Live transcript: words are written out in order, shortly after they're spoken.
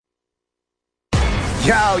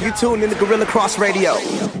Yo, you tuned in to Gorilla Cross Radio.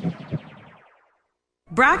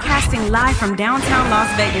 Broadcasting live from downtown Las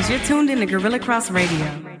Vegas, you're tuned in to Gorilla Cross Radio.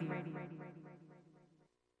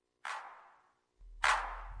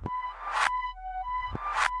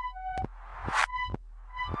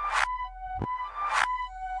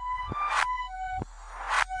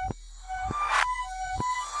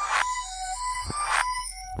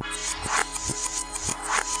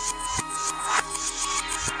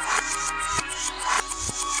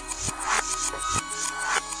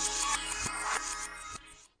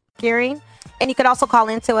 Hearing. And you can also call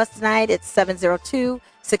in to us tonight. It's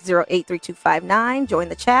 702-608-3259. Join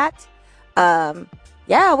the chat.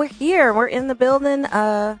 Yeah, we're here. We're in the building.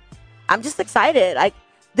 I'm just excited.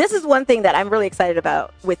 This is one thing that I'm really excited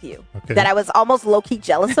about with you. Okay. That I was almost low-key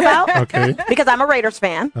jealous about. Okay. Because I'm a Raiders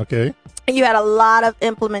fan. Okay. And you had a lot of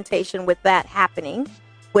implementation with that happening,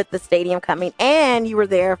 with the stadium coming. And you were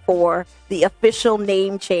there for the official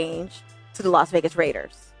name change to the Las Vegas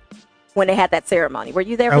Raiders when they had that ceremony. Were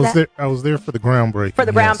you there for that? I was there for the groundbreaking. For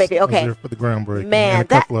the groundbreaking, okay. I was there for the groundbreaking. Man,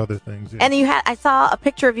 and a couple other things. Yeah. And you had, I saw a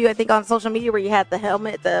picture of you, I think, on social media where you had the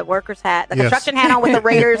helmet, the worker's hat, the construction hat on with the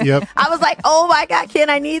Raiders. Yep. I was like, oh my God, Ken,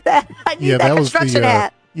 I need that. I need that construction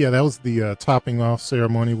hat. Yeah, that was the topping off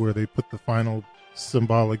ceremony where they put the final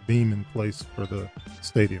symbolic beam in place for the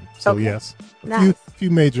stadium. So yes, a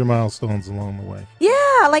few major milestones along the way. Yeah,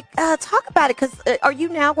 talk about it, because are you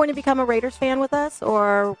now going to become a Raiders fan with us,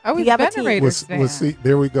 or we've been a Raiders fan. Well, see,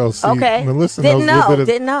 there we go. See, okay, Melissa didn't knows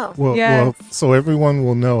know. Well, so everyone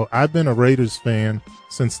will know. I've been a Raiders fan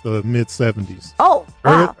since the mid '70s. Oh,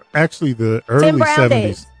 wow! Actually, the early '70s.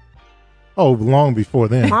 Days. Oh, long before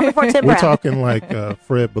then. Long before Tim We're Brown. talking like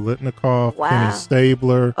Fred Biletnikoff, Kenny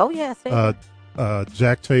Stabler. Oh yeah, Stabler.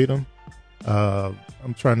 Jack Tatum.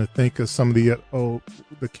 I'm trying to think of some of the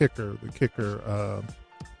kicker.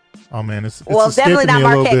 Oh man, it's definitely not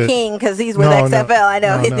Marquette King, because he's with XFL. I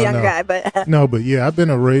know he's the younger guy, but but yeah, I've been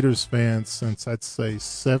a Raiders fan since I'd say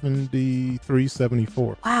 73,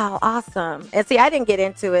 74. Wow, awesome! And see, I didn't get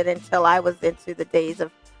into it until I was into the days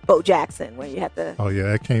of Bo Jackson, when you had the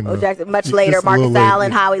that came Bo Jackson much later. Marcus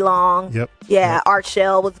Allen, Howie Long, yep. Art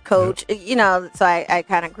Shell was the coach. Yep. So I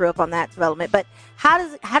kind of grew up on that development. But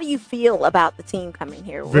how do you feel about the team coming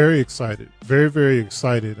here? Very excited, very very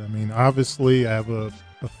excited. I mean, obviously, I have a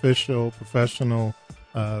official professional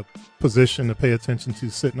position to pay attention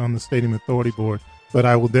to, sitting on the Stadium Authority Board. But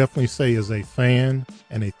I will definitely say, as a fan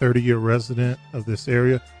and a 30-year resident of this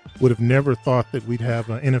area, would have never thought that we'd have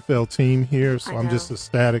an NFL team here. So I'm just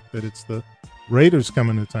ecstatic that it's the Raiders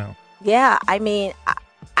coming to town. Yeah, I mean,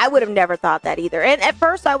 I would have never thought that either. And at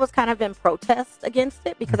first, I was kind of in protest against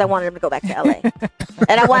it because I wanted them to go back to L.A.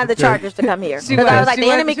 And I wanted the Chargers to come here. Because I was like, the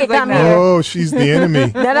enemy could come here. Oh, she's the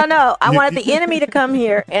enemy. No. I wanted the enemy to come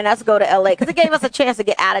here and us go to L.A. because it gave us a chance to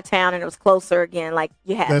get out of town, and it was closer again. Like,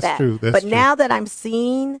 you had that. That's true. But now that I'm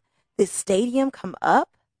seeing this stadium come up,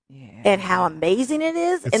 and how amazing it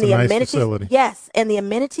is, it's and the nice amenities, facility. yes, and the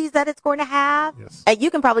amenities that it's going to have. Yes. And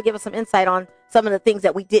you can probably give us some insight on some of the things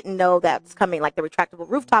that we didn't know that's coming, like the retractable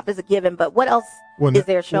rooftop is a given, but what else is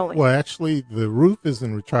there showing? Well, actually, the roof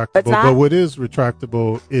isn't retractable, but what is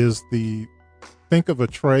retractable is think of a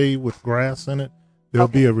tray with grass in it. There'll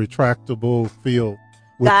be a retractable field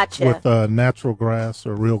with natural grass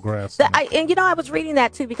or real grass. I was reading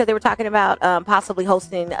that too, because they were talking about possibly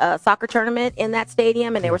hosting a soccer tournament in that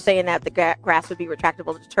stadium, and they were saying that the grass would be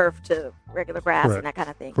retractable to turf to regular grass and that kind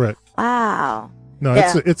of thing. Correct. Wow. No,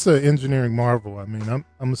 it's an engineering marvel. I mean,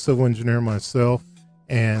 I'm a civil engineer myself,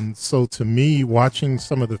 and so to me, watching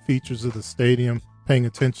some of the features of the stadium, paying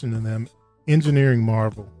attention to them, engineering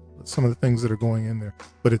marvel. Some of the things that are going in there,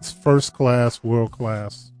 but it's first class, world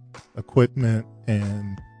class equipment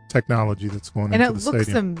and technology that's going into the stadium. And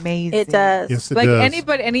it looks amazing. It does. Yes, it does. does.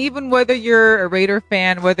 Anybody, and even whether you're a Raider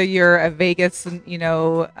fan, whether you're a Vegas,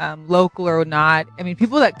 local or not, I mean,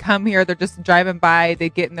 people that come here, they're just driving by, they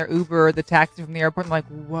get in their Uber or the taxi from the airport, and like,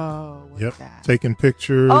 whoa, what's that? Taking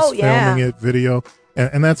pictures, filming it, video.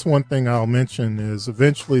 And that's one thing I'll mention is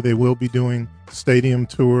eventually they will be doing stadium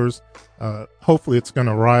tours. Hopefully it's going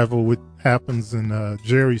to rival what happens in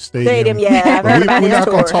Jerry Stadium. Yeah, we're not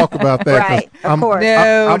going to talk about that. Right, of course.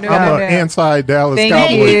 I'm an anti-Dallas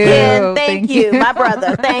Cowboys fan. Thank you, my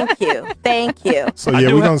brother. Thank you. So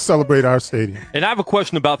we're going to celebrate our stadium. And I have a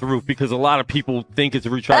question about the roof, because a lot of people think it's a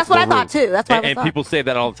retractable That's what I roof. thought too. That's what I thought. People say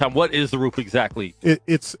that all the time. What is the roof exactly?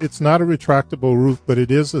 It's not a retractable roof, but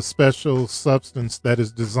it is a special substance that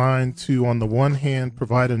is designed to, on the one hand,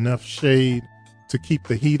 provide enough shade to keep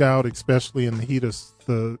the heat out, especially in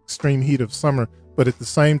the extreme heat of summer. But at the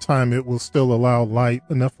same time, it will still allow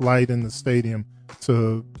enough light in the stadium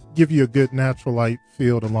to give you a good natural light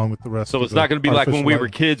field along with the rest. So of it's not going to be like when we were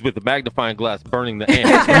lighting. kids with the magnifying glass burning the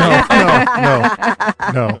ants.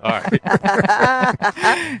 No. All right.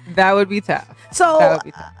 That would be tough. So That would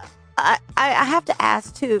be tough. I have to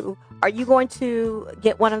ask too, are you going to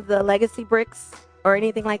get one of the legacy bricks or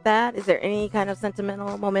anything like that? Is there any kind of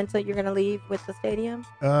sentimental memento you're going to leave with the stadium?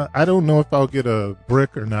 I don't know if I'll get a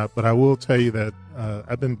brick or not, but I will tell you that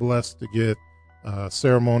I've been blessed to get a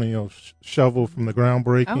ceremonial shovel from the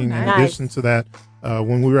groundbreaking. Oh, nice. In addition to that,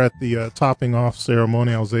 when we were at the topping off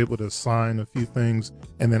ceremony, I was able to sign a few things,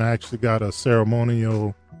 and then I actually got a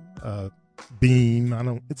ceremonial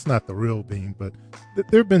beam. It's not the real beam, but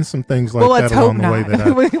there have been some things like Let's that hope along the way not.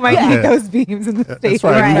 that We might I've need had. those beams in the stadium. That's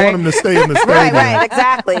right. We Right. want them to stay in the stadium. Right,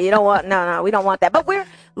 exactly. You don't want, no, we don't want that. But we're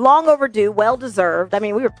long overdue, well deserved. I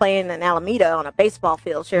mean, we were playing in Alameda on a baseball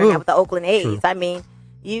field, sharing Ooh, that with the Oakland A's. true. I mean,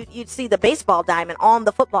 you'd see the baseball diamond on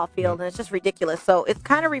the football field, and it's just ridiculous. So it's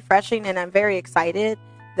kind of refreshing, and I'm very excited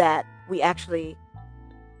that we actually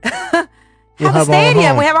have We'll a have our own stadium.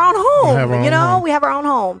 home. We have our own home. We'll have our own home. We have our own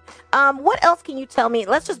home. What else can you tell me?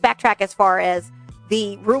 Let's just backtrack as far as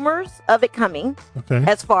the rumors of it coming, Okay.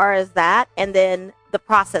 as far as that, and then the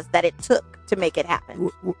process that it took to make it happen.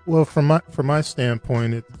 Well, from my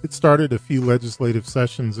standpoint, it started a few legislative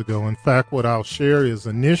sessions ago. In fact, what I'll share is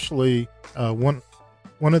initially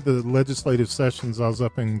one of the legislative sessions I was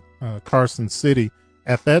up in Carson City.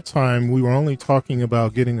 At that time, we were only talking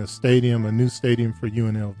about getting a new stadium for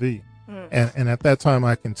UNLV. And at that time,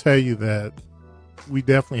 I can tell you that we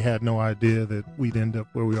definitely had no idea that we'd end up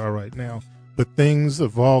where we are right now. But things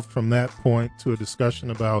evolved from that point to a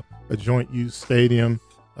discussion about a joint use stadium.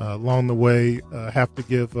 Along the way, have to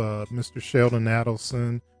give Mr. Sheldon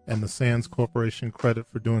Adelson and the Sands Corporation credit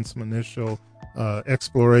for doing some initial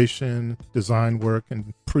exploration, design work,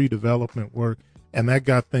 and pre-development work. And that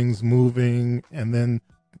got things moving. And then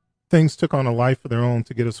things took on a life of their own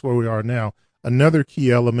to get us where we are now. Another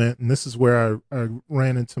key element, and this is where I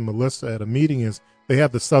ran into Melissa at a meeting, is they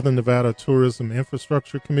have the Southern Nevada Tourism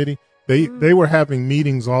Infrastructure Committee. They were having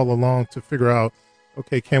meetings all along to figure out,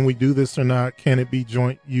 okay, can we do this or not? Can it be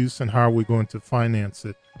joint use, and how are we going to finance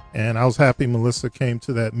it? And I was happy Melissa came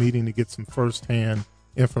to that meeting to get some firsthand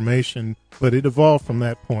information, but it evolved from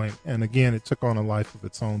that point. And again, it took on a life of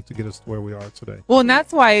its own to get us to where we are today. Well, and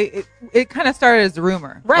that's why it kind of started as a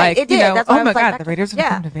rumor. Right, Like, it did. You know, That's why I oh my was like, God, the Raiders are going to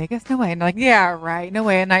yeah. come to Vegas? No way. And like, yeah, right. No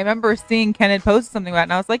way. And I remember seeing Ken had posted something about it,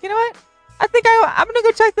 and I was like, you know what? I think I'm going to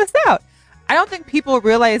go check this out. I don't think people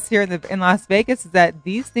realize here in Las Vegas is that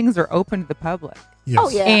these things are open to the public. Yes. Oh,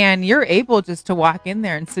 yeah. And you're able just to walk in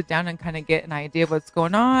there and sit down and kind of get an idea of what's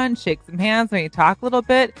going on, shake some hands, maybe talk a little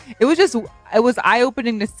bit. It was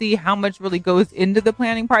eye-opening to see how much really goes into the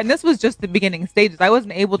planning part. And this was just the beginning stages. I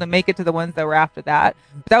wasn't able to make it to the ones that were after that.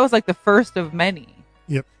 But that was like the first of many.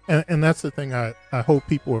 Yep. And that's the thing I hope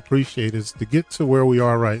people appreciate is to get to where we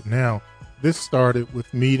are right now. This started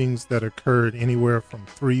with meetings that occurred anywhere from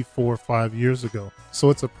 3, 4, 5 years ago. So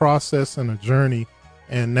it's a process and a journey.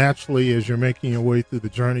 And naturally, as you're making your way through the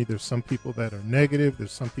journey, there's some people that are negative.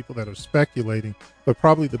 There's some people that are speculating. But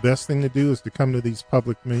probably the best thing to do is to come to these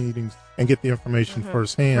public meetings and get the information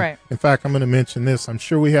firsthand. Right. In fact, I'm going to mention this. I'm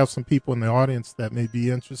sure we have some people in the audience that may be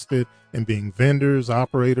interested in being vendors,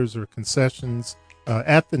 operators, or concessions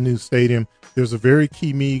at the new stadium. There's a very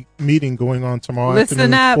key meeting going on tomorrow Listen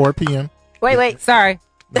afternoon at up. 4 p.m. Wait, sorry.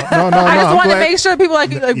 No, I just I'm want to glad- make sure people like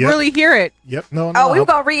Yep. really hear it. Yep. No. Oh, we were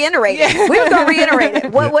going to reiterate it. We were going to reiterate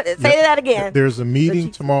it. What, say that again. There's a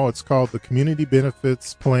meeting tomorrow. It's called the Community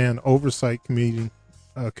Benefits Plan Oversight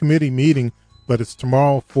Committee meeting, but it's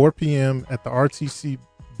tomorrow 4 p.m. at the RTC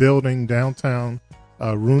building downtown,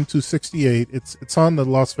 room 268. It's on the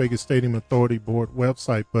Las Vegas Stadium Authority Board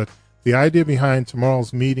website, but the idea behind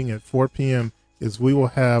tomorrow's meeting at 4 p.m. is we will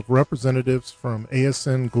have representatives from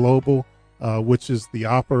ASN Global, which is the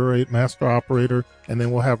master operator, and then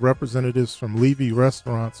we'll have representatives from Levy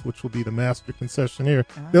Restaurants, which will be the master concessionaire.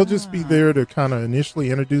 They'll just be there to kind of initially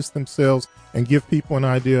introduce themselves and give people an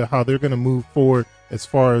idea how they're going to move forward as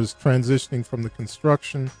far as transitioning from the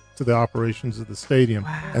construction to the operations of the stadium.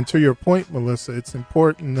 And to your point, Melissa, it's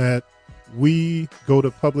important that we go to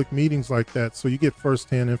public meetings like that so you get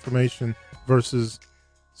firsthand information versus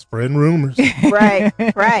spreading rumors. Right.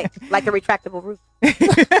 Like the retractable roof.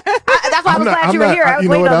 That's why I was glad you were here. I was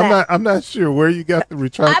waiting on that. I'm not sure where you got the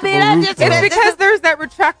retractable roof It's from. because there's that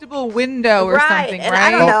retractable window or Right, something, and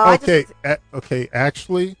right? I don't know. Okay,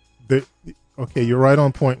 actually, you're right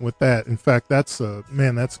on point with that. In fact, that's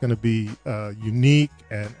going to be unique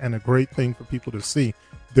and a great thing for people to see.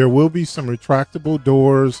 There will be some retractable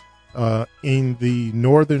doors in the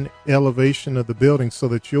northern elevation of the building so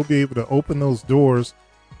that you'll be able to open those doors,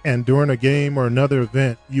 and during a game or another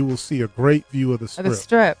event, you will see a great view of the strip. The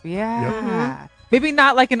strip, yeah. Maybe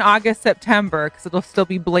not like in August, September, because it'll still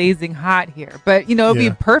be blazing hot here. But, it'll be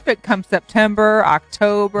perfect come September,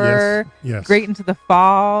 October, Yes. great into the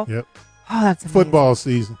fall. Yep. Oh, that's amazing. Football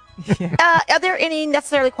season. Yeah. Are there any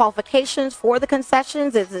necessarily qualifications for the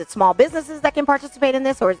concessions? Is it small businesses that can participate in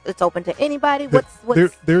this, or it's open to anybody?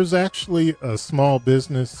 There's actually a small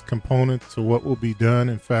business component to what will be done.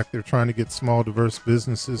 In fact, they're trying to get small, diverse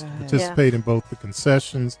businesses to participate in both the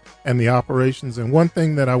concessions and the operations. And one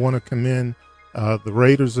thing that I want to commend the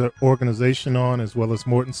Raiders organization on, as well as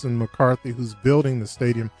Mortensen McCarthy, who's building the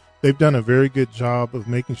stadium, they've done a very good job of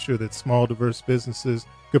making sure that small, diverse businesses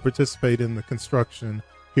could participate in the construction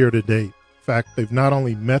here to date. In fact, they've not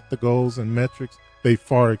only met the goals and metrics, they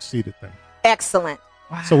far exceeded them. Excellent.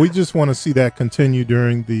 Wow. So we just want to see that continue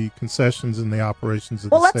during the concessions and the operations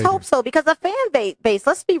of Well, the let's stadium. hope so, because the fan base,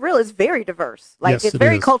 let's be real, is very diverse. Like, Yes, it's it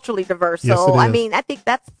very is. culturally diverse. Yes, So, it I is. mean, I think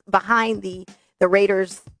that's behind the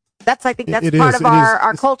Raiders. I think that's It part is. of It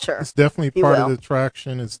our is. culture. It's definitely if you part will. of the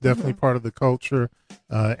attraction. It's definitely part of the culture.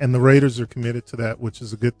 And the Raiders are committed to that, which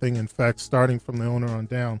is a good thing. In fact, starting from the owner on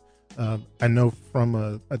down, I know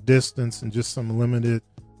from a distance and just some limited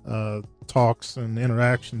talks and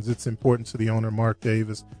interactions, it's important to the owner, Mark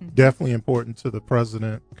Davis. Definitely important to the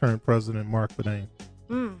current president, Mark Boudin.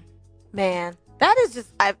 Man, that is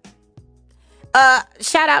just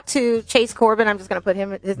shout out to Chase Corbin. I'm just going to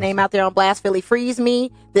put his name out there on blast. Philly Freeze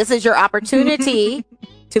Me. This is your opportunity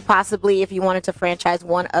to possibly, if you wanted to franchise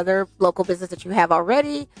one other local business that you have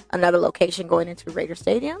already, another location going into Raider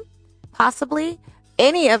Stadium, possibly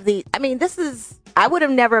any of the. I mean, I would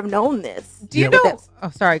have never have known this. Do you know? Oh,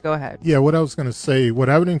 sorry. Go ahead. Yeah, what I was going to say, what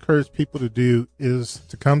I would encourage people to do is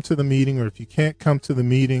to come to the meeting, or if you can't come to the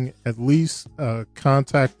meeting, at least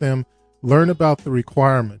contact them, learn about the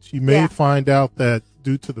requirements. You may find out that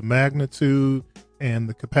due to the magnitude and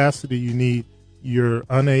the capacity you need, you're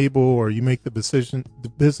unable, or you make the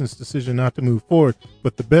business decision not to move forward.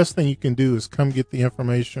 But the best thing you can do is come get the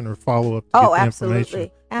information or follow up to get the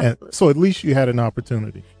information. Absolutely. And so at least you had an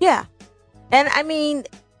opportunity. Yeah. And I mean,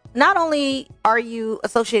 not only are you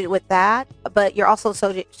associated with that, but you're also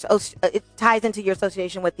it ties into your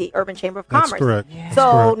association with the Urban Chamber of Commerce. That's correct. Yeah. So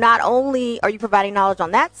That's correct. not only are you providing knowledge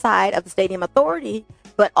on that side of the Stadium Authority,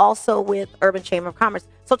 but also with Urban Chamber of Commerce.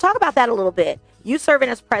 So talk about that a little bit. You serving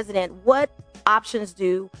as president, what options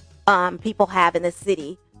do people have in this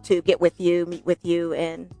city to get with you, meet with you,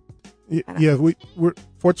 and Yeah, we're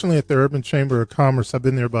fortunately at the Urban Chamber of Commerce. I've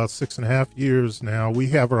been there about 6.5 years now. We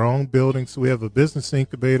have our own building, so we have a business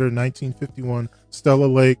incubator, 1951 Stella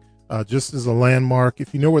Lake, just as a landmark.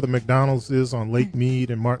 If you know where the McDonald's is on Lake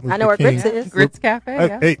Mead and Martin Luther I know where King, Grits is. Grits Cafe.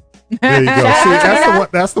 Yeah. Hey, there you go. See,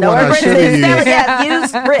 that's the one I should have used, Yeah,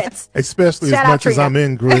 use grits. especially Shout as out much as Trina. I'm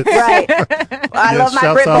in grits. Right. I Yes, love my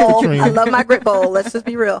shouts grit out to bowl. Trina. I love my grit bowl. Let's just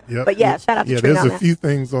be real. Yep. But yeah, shout out to Yeah, Trina there's on a that. few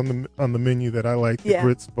things on the menu that I like. The Yeah.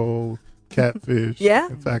 grits bowl, catfish. Yeah.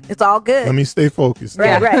 In fact, It's all good. let me stay focused.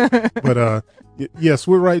 Right, Yeah. right. But yes,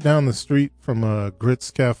 we're right down the street from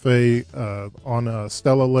Grits Cafe on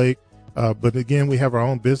Stella Lake. But again, we have our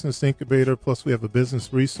own business incubator, plus we have a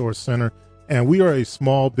business resource center, and we are a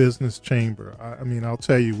small business chamber. I mean, I'll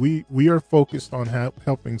tell you, we are focused on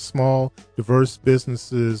helping small, diverse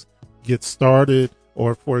businesses get started.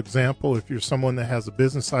 Or, for example, if you're someone that has a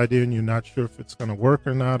business idea and you're not sure if it's going to work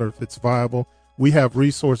or not, or if it's viable, we have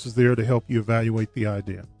resources there to help you evaluate the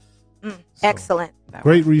idea. So, Excellent.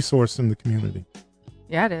 great resource in the community.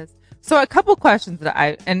 Yeah, it is. So a couple questions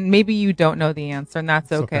that and maybe you don't know the answer, and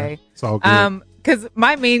that's It's okay. It's all good. Because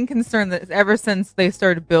my main concern is ever since they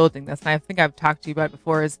started building this, and I think I've talked to you about it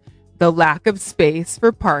before, is the lack of space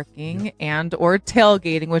for parking and or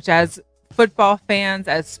tailgating, which as football fans,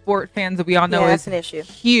 as sport fans, we all know Yeah, that's is an issue.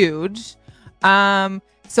 huge.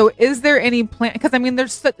 So is there any plan? Because I mean,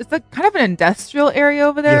 it's a kind of an industrial area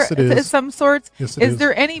over there. Yes, it is. Of some sorts. Yes, it Is is.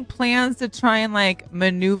 there any plans to try and like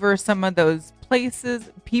maneuver some of those places,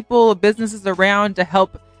 people, businesses around to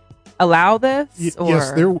help allow this?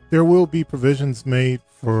 Yes, there will be provisions made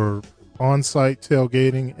for on-site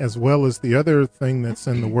tailgating, as well as the other thing that's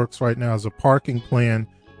in the works right now is a parking plan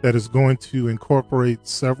that is going to incorporate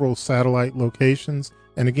several satellite locations.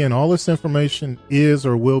 And again, all this information is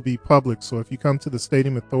or will be public. So if you come to the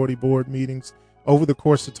Stadium Authority Board meetings, over the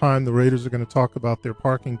course of time, the Raiders are going to talk about their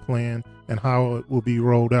parking plan and how it will be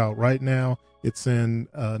rolled out. Right now, it's in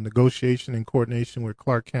negotiation and coordination with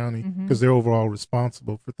Clark County because they're overall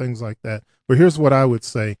responsible for things like that. But here's what I would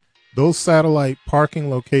say. Those satellite parking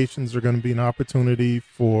locations are going to be an opportunity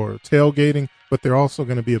for tailgating, but they're also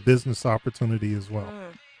going to be a business opportunity as well,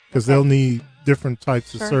 because they'll need different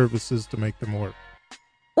types of services to make them work.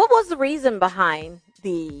 What was the reason behind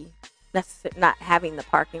the not having the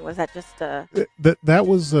parking? Was that just that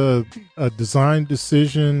was a design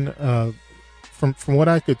decision? From what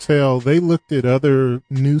I could tell, they looked at other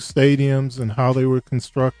new stadiums and how they were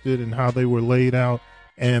constructed and how they were laid out,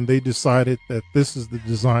 and they decided that this is the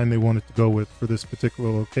design they wanted to go with for this particular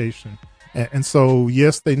location. And so,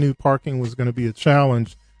 yes, they knew parking was going to be a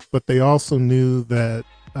challenge, but they also knew that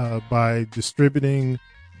by distributing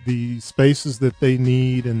the spaces that they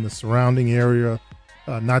need in the surrounding area,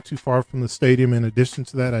 not too far from the stadium. In addition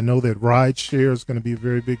to that, I know that ride share is going to be a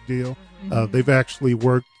very big deal. They've actually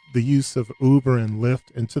worked the use of Uber and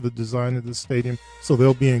Lyft into the design of the stadium, so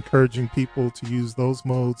they'll be encouraging people to use those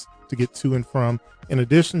modes to get to and from. In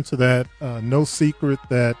addition to that, no secret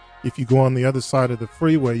that if you go on the other side of the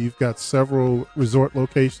freeway, you've got several resort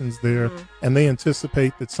locations there, and they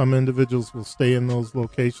anticipate that some individuals will stay in those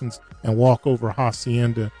locations and walk over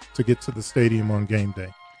Hacienda to get to the stadium on game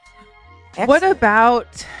day. What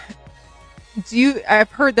about,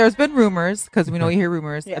 I've heard there's been rumors, because we know you hear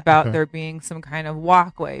rumors about there being some kind of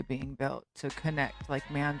walkway being built to connect like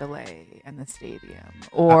Mandalay and the stadium,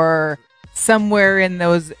 or somewhere in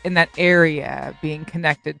that area being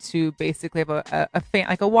connected to basically have a fan,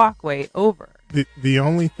 like a walkway over. The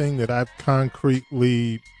only thing that I've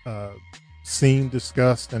concretely seen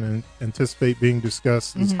discussed and anticipate being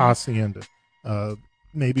discussed is Hacienda,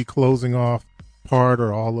 maybe closing off part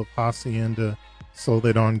or all of Hacienda so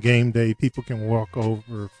that on game day people can walk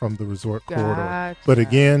over from the resort corridor. But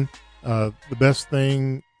again, the best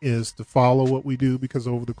thing is to follow what we do, because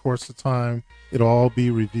over the course of time it'll all be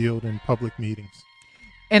revealed in public meetings.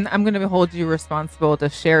 And I'm going to hold you responsible to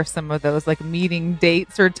share some of those like meeting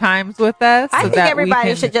dates or times with us. I think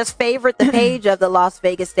everybody should just favorite the page of the Las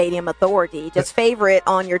Vegas Stadium Authority. Just favorite it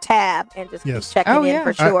on your tab and just keep checking in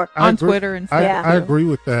for sure. On Twitter and stuff. I agree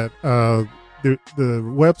with that. The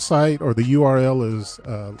website or the URL is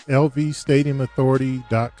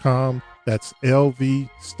lvstadiumauthority.com. That's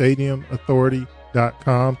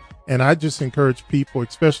lvstadiumauthority.com. And I just encourage people,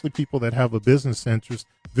 especially people that have a business interest,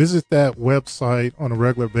 visit that website on a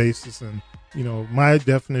regular basis. And, you know, my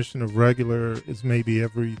definition of regular is maybe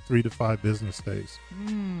every 3 to 5 business days.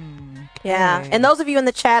 Yeah. And those of you in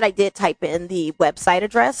the chat, I did type in the website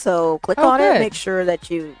address. So click on it. Make sure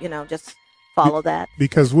that you just follow that.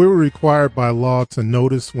 Because we're required by law to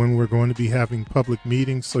notice when we're going to be having public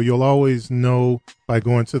meetings. So you'll always know by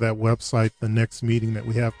going to that website the next meeting that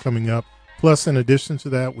we have coming up. Plus, in addition to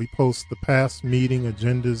that, we post the past meeting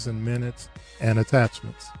agendas and minutes and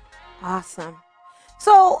attachments. Awesome.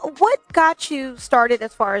 So what got you started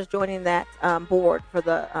as far as joining that board for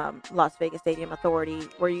the Las Vegas Stadium Authority?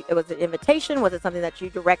 Was it an invitation? Was it something that you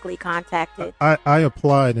directly contacted? I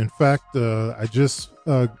applied. In fact, I just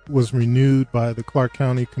was renewed by the Clark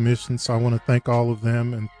County Commission, so I want to thank all of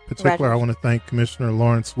them. In particular, I want to thank Commissioner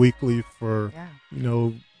Lawrence Weekly for,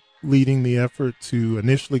 leading the effort to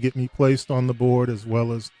initially get me placed on the board, as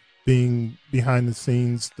well as being behind the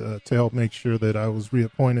scenes to help make sure that I was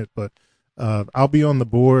reappointed. But I'll be on the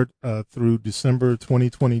board through December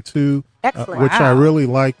 2022, which I really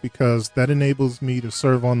like, because that enables me to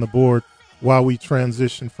serve on the board while we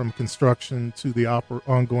transition from construction to the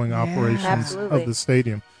ongoing operations of the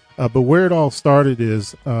stadium. But where it all started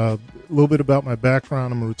is a little bit about my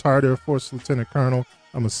background. I'm a retired Air Force Lieutenant Colonel.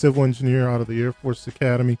 I'm a civil engineer out of the Air Force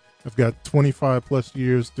Academy. I've got 25 plus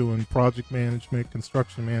years doing project management,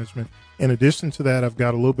 construction management. In addition to that, I've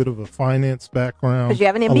got a little bit of a finance background. Because you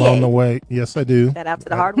have an MBA. Along the way. Yes, I do. Shout out to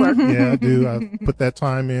the hard work. Yeah, I do. I put that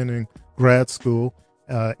time in grad school.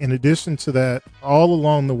 In addition to that, all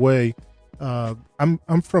along the way,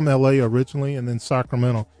 I'm from LA originally, and then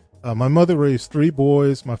Sacramento. My mother raised 3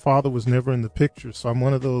 boys. My father was never in the picture, so I'm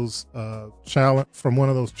one of those challenged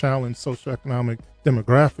socioeconomic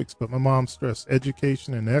demographics. But my mom stressed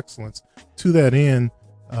education and excellence. To that end,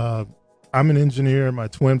 I'm an engineer. My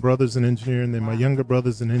twin brother's an engineer, and then my younger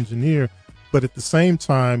brother's an engineer. But at the same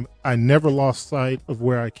time, I never lost sight of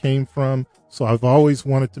where I came from. So I've always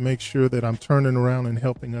wanted to make sure that I'm turning around and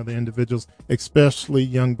helping other individuals, especially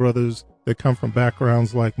young brothers that come from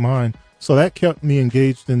backgrounds like mine. So that kept me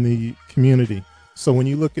engaged in the community. So when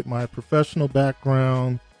you look at my professional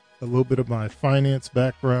background, a little bit of my finance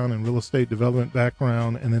background and real estate development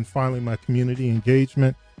background, and then finally my community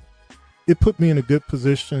engagement, it put me in a good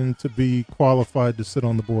position to be qualified to sit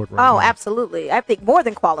on the board right now. Oh, absolutely. I think more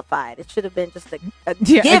than qualified. It should have been just a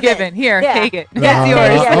Yeah, given. a given. Here, Yeah. take it. Yeah, It's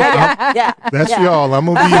yeah, yours. yeah, yeah. That's yeah. y'all. I'm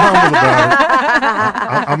gonna be humble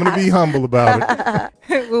about it. I'm gonna be humble about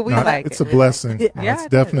it. Well, we No, like it's it. a blessing. Yeah, It's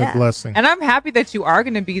it definitely is. a blessing. And I'm happy that you are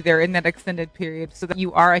going to be there in that extended period, so that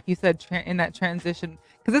you are, like you said, in that transition.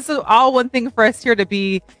 Because this is all one thing for us here to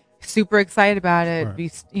be super excited about it. Right. Be,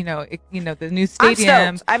 the new I'm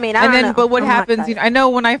stadium. stoked. I mean, And then, don't know. but what I'm happens? excited. I know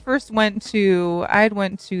when I first went to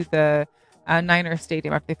the Niner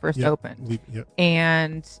Stadium after they first Yep. opened, Yep.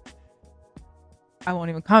 and I won't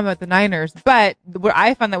even comment about the Niners. But what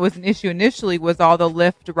I found that was an issue initially was all the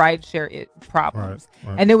Lyft rideshare problems,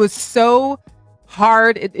 Right. and it was so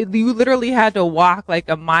hard. You literally had to walk like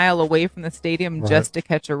a mile away from the stadium Right. just to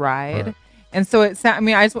catch a ride. Right. And so it's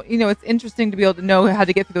it's interesting to be able to know how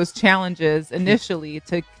to get through those challenges initially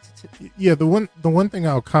to Yeah, the one thing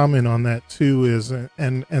I'll comment on that too is,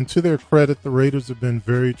 and to their credit, the Raiders have been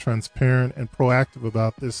very transparent and proactive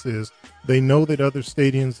about this. Is they know that other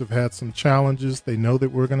stadiums have had some challenges. They know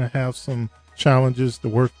that we're going to have some challenges to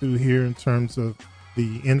work through here in terms of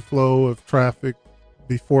the inflow of traffic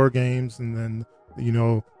before games, and then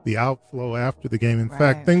the outflow after the game. In Right.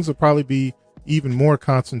 fact, things will probably be even more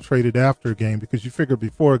concentrated after a game, because you figure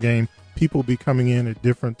before a game people will be coming in at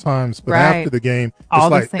different times, but Right. after the game All it's the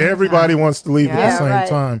like same everybody time. wants to leave at Yeah. the same right.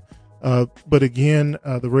 time. But again,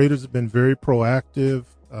 the Raiders have been very proactive,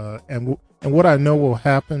 and what I know will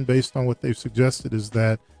happen based on what they've suggested is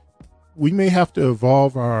that we may have to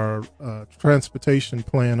evolve our transportation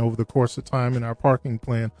plan over the course of time, and our parking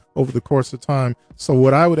plan over the course of time. So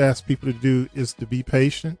what I would ask people to do is to be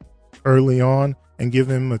patient early on and give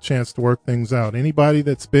them a chance to work things out. Anybody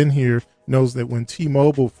that's been here knows that when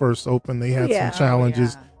T-Mobile first opened, they had Yeah. some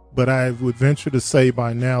challenges, Oh, yeah. but I would venture to say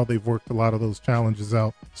by now they've worked a lot of those challenges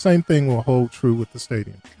out. Same thing will hold true with the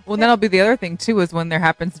stadium. Well, that'll be the other thing too, is when there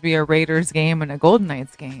happens to be a Raiders game and a Golden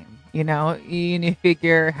Knights game. You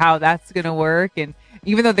figure how that's going to work, and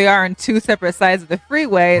even though they are on two separate sides of the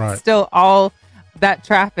freeway, Right. it's still all that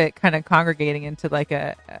traffic kind of congregating into like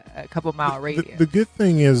a couple mile radius. The good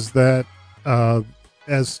thing is that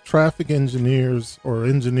as traffic engineers or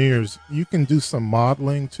engineers, you can do some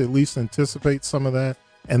modeling to at least anticipate some of that.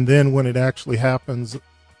 And then when it actually happens,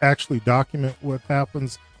 actually document what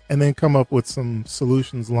happens and then come up with some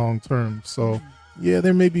solutions long term. So, yeah,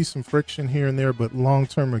 there may be some friction here and there, but long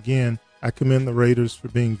term, again, I commend the Raiders for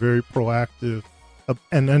being very proactive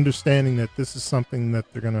and understanding that this is something that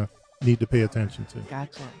they're going to need to pay attention to.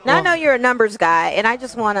 Gotcha. Now, I know you're a numbers guy, and I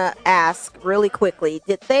just want to ask really quickly,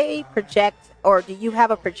 did they project, or do you have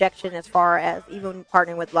a projection as far as, even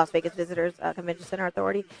partnering with Las Vegas Visitors Convention Center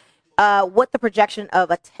Authority, what the projection of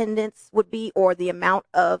attendance would be, or the amount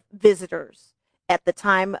of visitors at the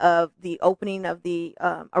time of the opening of the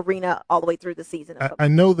arena all the way through the season? I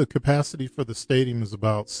know the capacity for the stadium is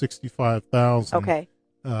about 65,000. Okay.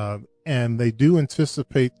 And they do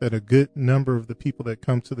anticipate that a good number of the people that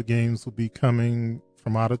come to the games will be coming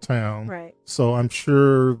from out of town. Right. So I'm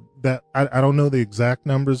sure that I don't know the exact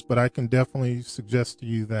numbers, but I can definitely suggest to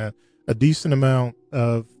you that a decent amount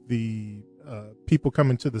of the people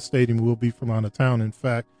coming to the stadium will be from out of town. In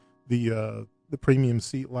fact, the premium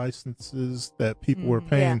seat licenses that people were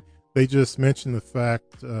paying, Yeah. they just mentioned the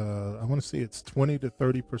fact, I want to say it's 20 to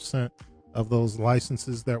 30% of those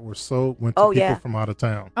licenses that were sold went to Oh, people yeah. from out of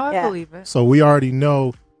town. Oh, I Yeah. believe it. So we already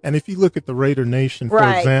know. And if you look at the Raider Nation, for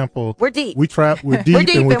Right. example, We're deep. we're deep, We're deep, and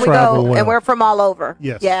we and we travel go, well. and we're from all over.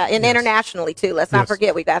 Yes, Yeah, and yes. internationally too. Let's not Yes.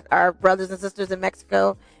 forget, we got our brothers and sisters in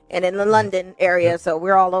Mexico and in the London area, so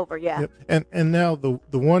we're all over. Yeah. Yep. And now the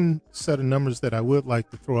one set of numbers that I would like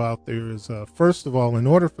to throw out there is, first of all, in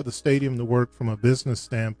order for the stadium to work from a business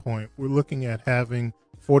standpoint, we're looking at having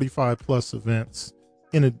 45 plus events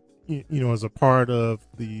as a part of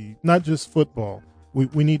the, not just football.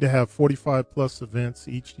 We need to have 45 plus events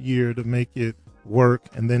each year to make it work.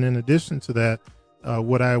 And then in addition to that,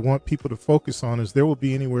 what I want people to focus on is there will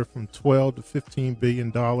be anywhere from $12 to $15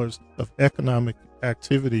 billion of economic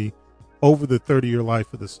activity over the 30-year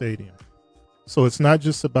life of the stadium. So it's not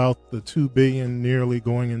just about the $2 billion nearly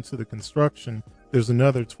going into the construction. There's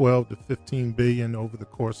another 12 to 15 billion over the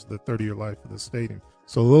course of the 30-year life of the stadium.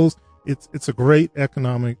 So it's a great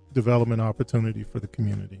economic development opportunity for the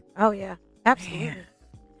community. Oh yeah, absolutely.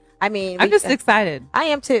 I mean, I'm just excited. I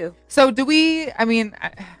am too. So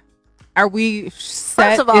are we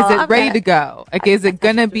set? First of all, is it I'm ready at- to go? Like, is it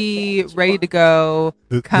going to be ready to go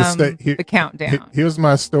come the countdown? Here's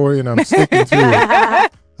my story, and I'm sticking to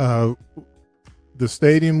it. The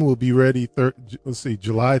stadium will be ready.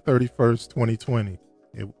 July 31st, 2020.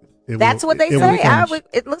 That's what they it will say. finish.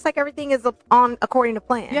 It looks like everything is on according to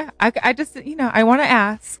plan. Yeah, I just, I want to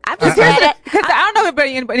ask. I'm just Because glad I don't know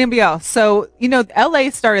anybody else. So, LA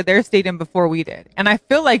started their stadium before we did. And I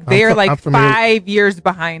feel like they're I'm familiar- 5 years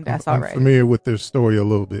behind us I'm already. familiar with their story a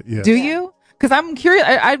little bit. Yes. Do you? Because I'm curious.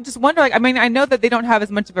 I just wonder, I know that they don't have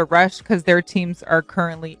as much of a rush because their teams are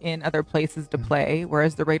currently in other places to play,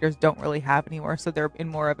 whereas the Raiders don't really have anywhere. So they're in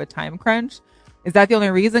more of a time crunch. Is that the only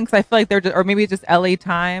reason? Because I feel like they're just, or maybe it's just LA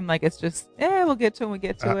time. Like it's just, we'll get to it when we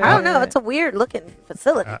get to it. I don't know. It's a weird looking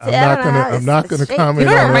facility. I'm not gonna comment You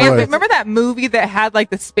know what it on reminds me? LA. Remember that movie that had like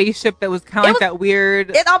the spaceship that was kind of like that weird?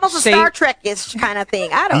 It's almost a shape? Star Trek-ish kind of thing.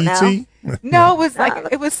 I don't know. E.T.? No, it was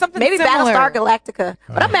like it was something Maybe similar. Battlestar Galactica.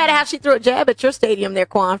 But I'm mad at how she threw a jab at your stadium there,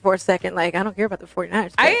 Quan, for a second. Like, I don't care about the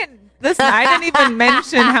 49ers. I didn't listen. I didn't even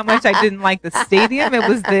mention how much I didn't like the stadium. It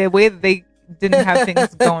was the way that they didn't have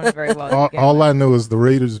things going very well. All I know is the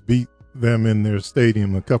Raiders beat them in their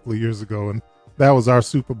stadium a couple of years ago, and that was our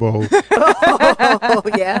Super Bowl. Oh,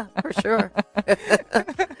 yeah, for sure.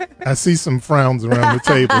 I see some frowns around the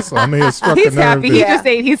table, so I may have struck a He's nerve happy. there. He just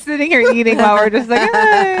ate. He's sitting here eating while we're just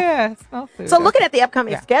like, smell food. So looking at the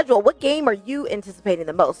upcoming schedule, what game are you anticipating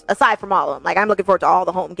the most, aside from all of them? Like, I'm looking forward to all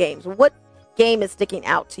the home games. What game is sticking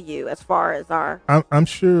out to you as far as our... I'm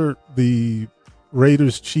sure the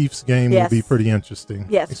Raiders-Chiefs game will be pretty interesting.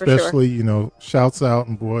 Yes, especially, for sure. Shouts out,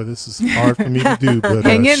 and boy, this is hard for me to do, but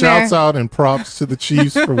Hang in shouts there. out and props to the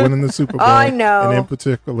Chiefs for winning the Super Bowl. I know. And in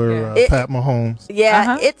particular, Pat Mahomes.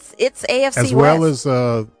 Yeah, it's AFC as well West.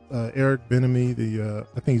 as Eric Bieniemy,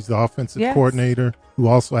 I think he's the offensive Yes. coordinator, who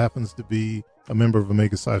also happens to be a member of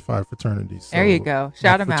Omega Psi Phi fraternity. So, There you go.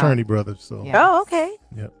 Shout my him out. fraternity brothers. So Yeah. Oh, okay.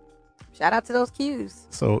 Yep. Shout out to those Qs.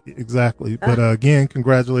 So exactly, but again,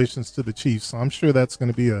 congratulations to the Chiefs. So I'm sure that's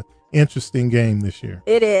going to be a interesting game this year.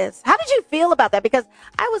 It is. How did you feel about that? Because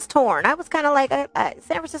I was torn. I was kind of like,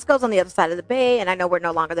 San Francisco's on the other side of the Bay, and I know we're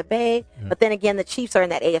no longer the Bay. Yeah. But then again, the Chiefs are in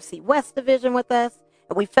that AFC West division with us.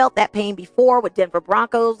 And we felt that pain before with Denver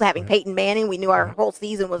Broncos, having Peyton Manning. We knew our whole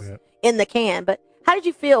season was in the can. But how did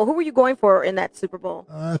you feel? Who were you going for in that Super Bowl?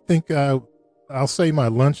 I think I'll say my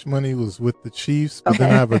lunch money was with the Chiefs, but then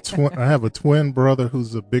I have a twin brother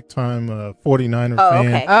who's a big time 49er fan.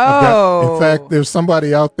 Okay. Oh. In fact, there's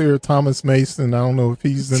somebody out there, Thomas Mason. I don't know if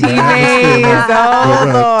he's in the Teammates. atmosphere.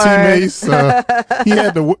 Oh, Lord. Teammates, he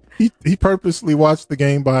had to. He purposely watched the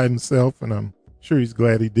game by himself, and I'm sure he's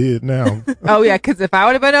glad he did now. Oh yeah, because if I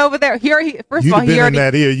would have been over there, first You'd of all, have been in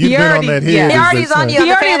that ear. You've he been already- on that hill. yeah. He as already they is on say. you. He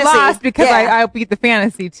the already fantasy. lost because Yeah. I beat the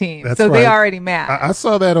fantasy team, That's so right. they already mad. I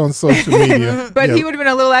saw that on social media. But Yeah. he would have been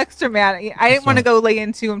a little extra mad. I didn't That's want to right. go lay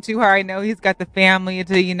into him too hard. I know he's got the family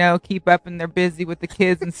to, keep up, and they're busy with the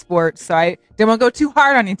kids and sports. So I didn't want to go too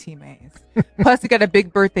hard on your teammates. Plus, he got a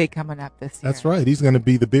big birthday coming up this year. That's right. He's going to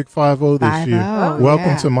be the big 5-0 this year. 5-0, Welcome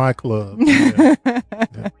yeah. to my club. Yeah.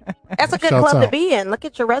 That's a good Shouts club to out. be in. Look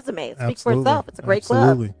at your resume. It speaks for Absolutely. itself. It's a great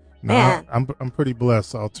Absolutely. club. No, Man. I'm pretty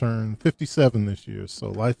blessed. I'll turn 57 this year, so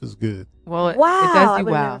life is good. Well, it Wow. does I you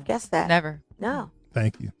would have well. never guessed that. Never. No.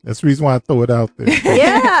 Thank you. That's the reason why I throw it out there.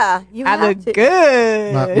 Yeah. You I have look to.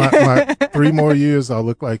 good. my 3 more years, I'll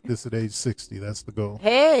look like this at age 60. That's the goal.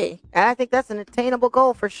 Hey, I think that's an attainable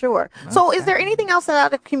goal for sure. So, is there anything else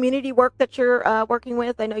out of community work that you're working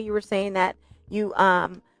with? I know you were saying that you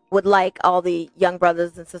would like all the young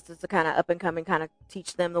brothers and sisters to kind of up and coming, kind of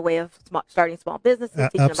teach them the way of starting small businesses, teaching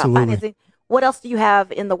them about Absolutely. financing. What else do you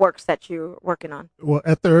have in the works that you're working on? Well,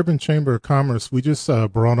 at the Urban Chamber of Commerce, we just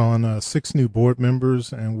brought on 6 new board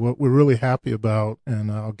members, and what we're really happy about,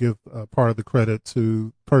 and I'll give part of the credit to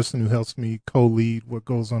the person who helps me co-lead what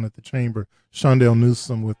goes on at the chamber, Shondell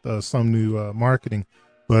Newsom, with some new marketing.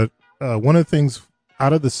 But one of the things,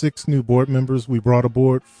 out of the 6 new board members, we brought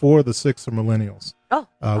aboard 4 of the 6 are millennials. Oh,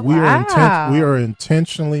 We wow. are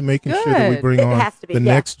intentionally making sure that we Good. bring It on has to be, the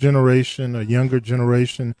yeah. next generation, a younger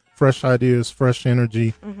generation, fresh ideas, fresh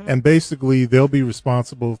energy, Mm-hmm. and basically they'll be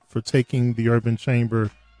responsible for taking the Urban Chamber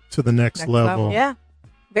to the next level. yeah.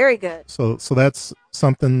 Very good. So that's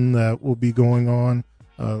something that will be going on.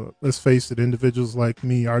 Let's face it, individuals like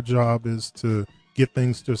me, our job is to get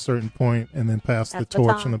things to a certain point and then pass the That's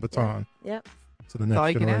torch and the baton Yep. to the all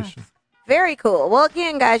next you can generation. Very cool. Well,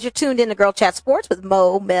 again, guys, you're tuned in to Girl Chat Sports with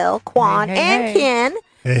Mo, Mel, Quan, Hey, hey, and hey. Ken.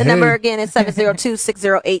 Hey, The hey. number again is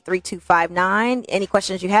 702-608-3259. Any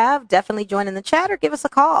questions you have, definitely join in the chat or give us a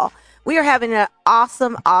call. We are having an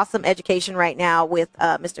awesome education right now with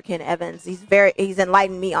Mr. Ken Evans. He's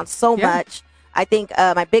enlightened me on so much. I think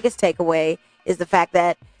my biggest takeaway is the fact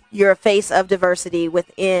that you're a face of diversity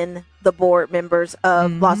within the board members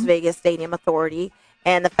of Las Vegas Stadium Authority.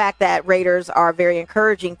 And the fact that Raiders are very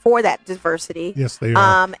encouraging for that diversity. Yes, they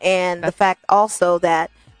are. And the fact also that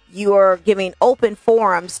you are giving open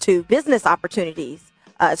forums to business opportunities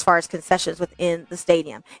as far as concessions within the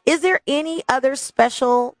stadium. Is there any other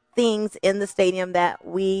special things in the stadium that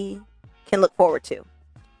we can look forward to?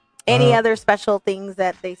 Any other special things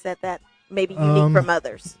that they said that may be unique from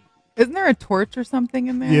others? Isn't there a torch or something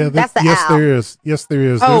in there? Yeah, That's the yes, owl. there is. Yes, there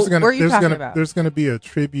is. Oh, where are you talking about? There's going to be a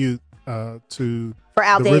tribute to For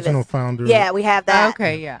Al the Davis. original founder. Yeah, we have that.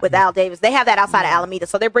 Okay, yeah. With Al Davis. They have that outside of Alameda.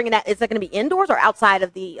 So they're bringing that. Is it going to be indoors or outside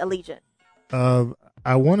of the Allegiant?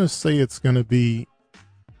 I want to say it's going to be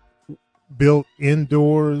built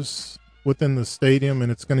indoors within the stadium,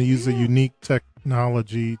 and it's going to use a unique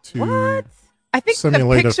technology to. What? I think the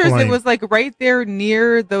simulate a pictures, it flame. was like right there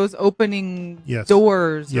near those opening Yes.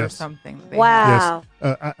 doors or Yes. something. they Wow.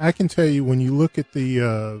 I can tell you when you look at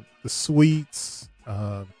the suites,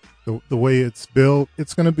 the way it's built,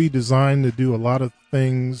 it's going to be designed to do a lot of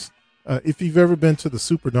things. If you've ever been to the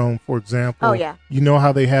Superdome, for example, Oh, yeah. you know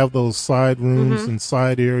how they have those side rooms and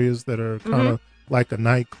side areas that are kind of like a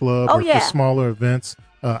nightclub Oh, or yeah. for smaller events.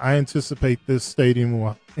 I anticipate this stadium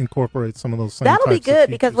will incorporate some of those same That'll be types of good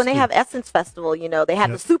because when they features, have too. Essence Festival, they have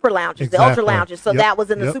the Yes. super lounges, the ultra Exactly. lounges. So Yep. that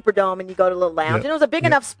was in the Yep. Superdome, and you go to a little lounge, Yep. and it was a big Yep.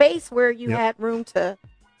 enough space where you Yep. had room to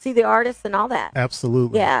see the artists and all that.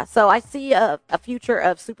 Absolutely. Yeah, so I see a future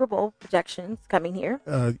of Super Bowl projections coming here.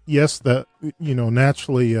 Yes, that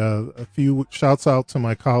naturally. A few shouts out to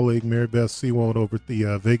my colleague Mary Beth Seawald over at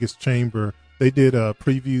the Vegas Chamber. They did a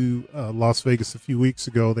preview Las Vegas a few weeks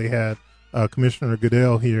ago. They had Commissioner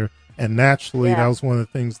Goodell here, and naturally, Yeah. that was one of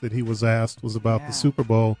the things that he was asked was about Yeah. the Super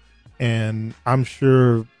Bowl. And I'm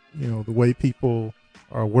sure the way people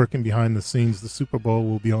are working behind the scenes, the Super Bowl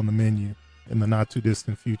will be on the menu in the not too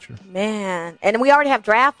distant future. Man, and we already have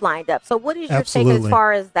draft lined up. So what is your take as Absolutely.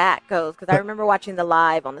 far as that goes? Because I That- remember watching the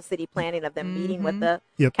live on the city planning of them meeting with the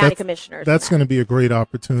Yep, county that's- commissioners. That's going to be a great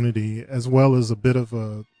opportunity, as well as a bit of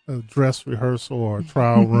a dress rehearsal or a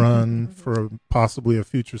trial run for possibly a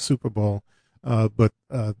future Super Bowl. But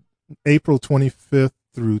April 25th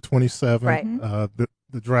through 27th, Right.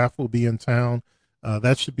 The draft will be in town.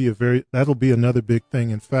 That'll be another big thing.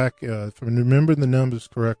 In fact, if I remember the numbers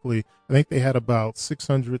correctly, I think they had about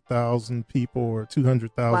 600,000 people or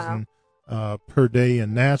 200,000 per day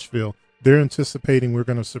in Nashville. They're anticipating we're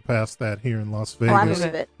going to surpass that here in Las Oh, I Vegas.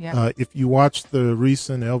 believe it. Yeah. If you watch the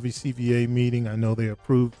recent LVCVA meeting, I know they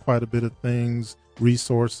approved quite a bit of things,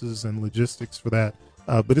 resources and logistics for that.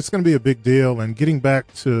 But it's going to be a big deal. And getting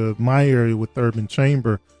back to my area with the Urban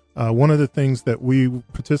Chamber, one of the things that we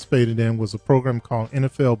participated in was a program called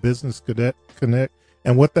NFL Business Connect.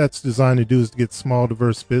 And what that's designed to do is to get small,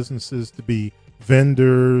 diverse businesses to be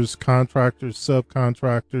vendors, contractors,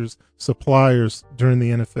 subcontractors, suppliers during the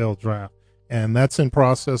NFL draft. And that's in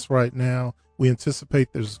process right now. We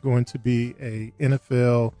anticipate there's going to be a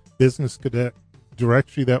NFL Business Cadet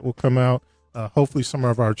directory that will come out. Hopefully some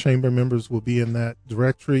of our chamber members will be in that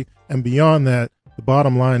directory. And beyond that, the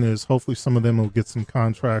bottom line is hopefully some of them will get some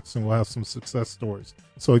contracts and we'll have some success stories.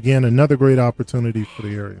 So again, another great opportunity for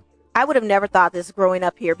the area. I would have never thought this growing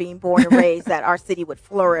up here, being born and raised, that our city would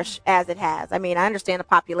flourish as it has. I mean, I understand the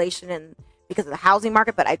population and because of the housing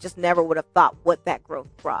market, but I just never would have thought what that growth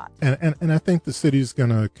brought. And I think the city's going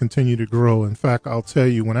to continue to grow. In fact, I'll tell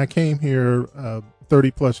you, when I came here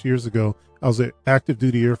 30 plus years ago, I was an active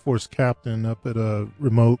duty Air Force captain up at a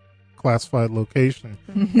remote classified location.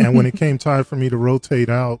 And when it came time for me to rotate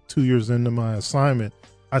out 2 years into my assignment,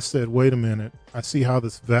 I said, wait a minute, I see how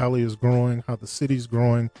this valley is growing, how the city's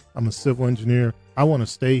growing. I'm a civil engineer. I want to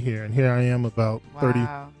stay here. And here I am about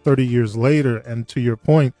Wow. 30 years later. And to your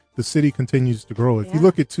point, the city continues to grow. If you Yeah.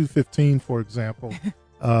 look at 215, for example,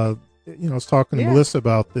 I was talking to Yeah. Melissa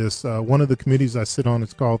about this. One of the committees I sit on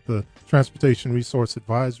is called the Transportation Resource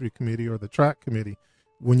Advisory Committee, or the TRAC Committee.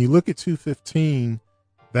 When you look at 215,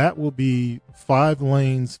 that will be 5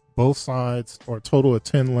 lanes, both sides, or a total of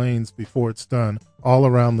 10 lanes before it's done, all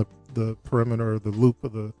around the perimeter, the loop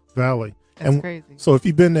of the valley. That's crazy. So if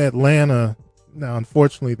you've been to Atlanta, now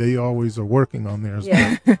unfortunately they always are working on theirs.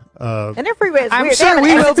 Yeah. And their freeway is I'm weird. They sure have an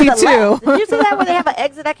we will exit to be the left. too. Did you see that where they have an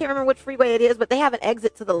exit? I can't remember which freeway it is, but they have an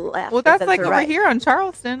exit to the left. Well, that's instead of like to the over right. here on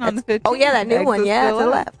Charleston on the 15th. Oh, yeah, that new one. Exits Yeah, to the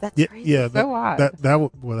left. That's Yeah, crazy. yeah, So odd.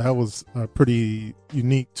 that was pretty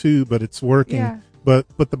unique too, but it's working. Yeah. But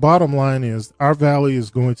the bottom line is our valley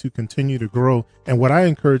is going to continue to grow. And what I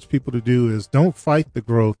encourage people to do is don't fight the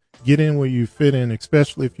growth. Get in where you fit in,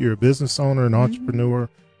 especially if you're a business owner, an entrepreneur.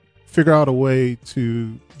 Figure out a way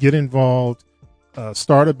to get involved,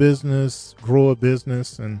 start a business, grow a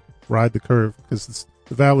business, and ride the curve, because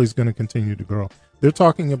the valley is going to continue to grow. They're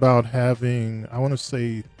talking about having, I want to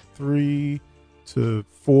say, 3 to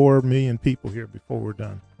 4 million people here before we're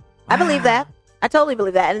done. I believe that. I totally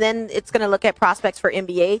believe that. And then it's going to look at prospects for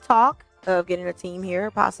NBA talk of getting a team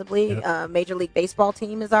here, possibly. Yep. Major League Baseball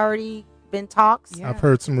team has already been talks. Yeah. I've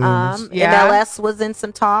heard some rumors. Yeah. MLS was in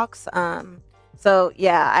some talks. So,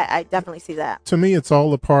 yeah, I definitely see that. To me, it's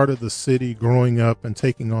all a part of the city growing up and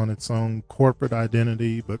taking on its own corporate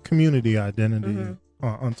identity, but community identity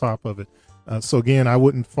on top of it. So, again, I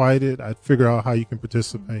wouldn't fight it. I'd figure out how you can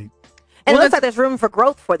participate. And Well, it looks like there's room for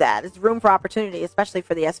growth for that. There's room for opportunity, especially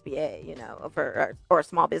for the SBA, or a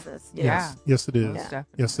small business. You know. Yeah. Yes, it is. Yeah.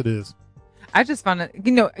 Yes, it is. I just found it,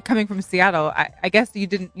 coming from Seattle, I guess you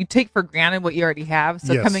take for granted what you already have.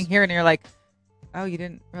 So Yes. coming here and you're like, oh, you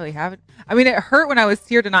didn't really have it. I mean, it hurt when I was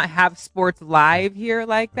here to not have sports live here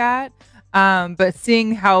like that. But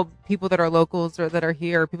seeing how people that are locals or that are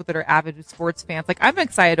here, or people that are avid sports fans, like I'm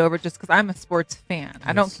excited over it just because I'm a sports fan.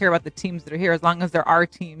 I don't care about the teams that are here as long as there are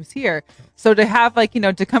teams here. So to have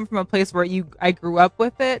to come from a place where I grew up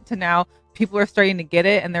with it to now people are starting to get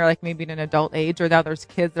it and they're like maybe in an adult age, or now there's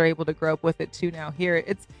kids that are able to grow up with it too now here.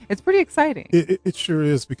 It's pretty exciting. It sure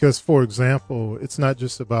is, because, for example, it's not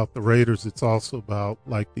just about the Raiders. It's also about,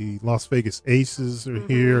 like, the Las Vegas Aces are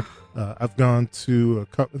here. I've gone to a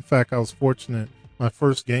couple. In fact, I was fortunate. My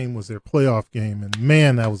first game was their playoff game, and,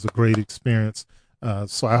 man, that was a great experience.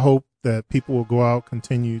 So I hope that people will go out,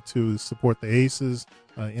 continue to support the Aces.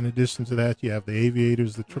 In addition to that, you have the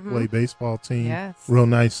Aviators, the AAA baseball team. Yes. Real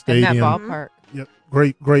nice In stadium. that ballpark. Yep,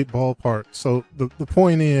 great ballpark. So the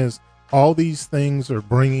point is, all these things are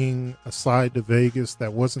bringing a side to Vegas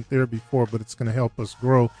that wasn't there before, but it's going to help us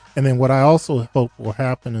grow. And then what I also hope will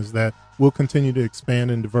happen is that we'll continue to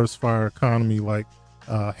expand and diversify our economy, like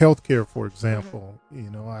healthcare, for example.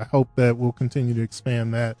 I hope that we'll continue to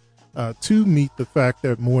expand that to meet the fact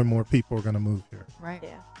that more and more people are going to move here. Right.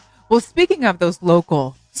 Yeah. Well, speaking of those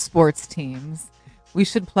local sports teams, we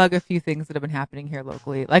should plug a few things that have been happening here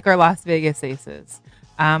locally, like our Las Vegas Aces.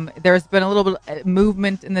 There's been a little bit of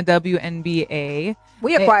movement in the WNBA.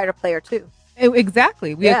 We acquired a player, too.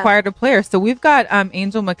 Exactly. We Yeah. acquired a player. So we've got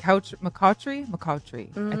Angel McCautry,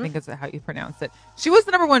 I think is how you pronounce it. She was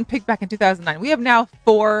the number 1 pick back in 2009. We have now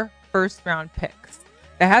 4 first-round picks.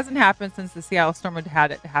 That hasn't happened since the Seattle Storm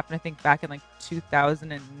had it happen, I think, back in like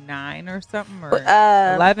 2009 or something, or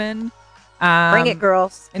 11. Bring it,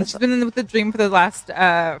 girls. And she's been with the Dream for the last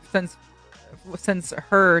since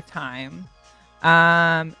her time,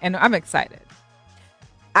 and I'm excited.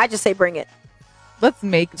 I just say bring it. Let's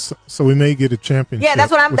make. So we may get a championship. Yeah,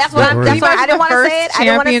 that's what I'm. which That's is what I'm. great. That's why I didn't want to say it. I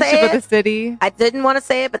didn't want to Championship say of the it. city. I didn't want to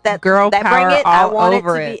say it, but that Girl that power bring it. I all want it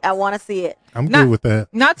over to be. it. I want to see it. I'm Not- good with that.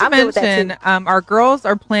 Not to I'm good with that, mention, our girls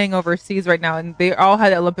are playing overseas right now, and they all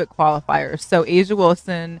had Olympic qualifiers. So Asia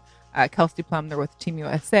Wilson, Kelsey Plum, they're with Team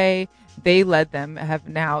USA. They led them.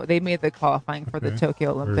 They made the qualifying for the Okay.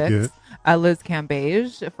 Tokyo Very Olympics. Liz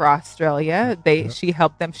Cambage for Australia. She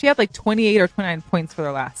helped them. She had like 28 or 29 points for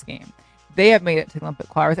their last game. They have made it to Olympic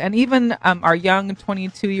qualifiers, and even our young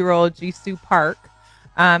 22-year-old Jisoo Park,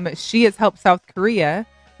 she has helped South Korea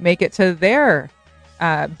make it to their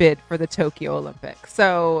bid for the Tokyo Olympics.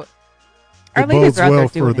 So our It ladies bodes are out well there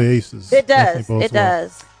for doing the it. Aces. It Definitely does. bodes It well.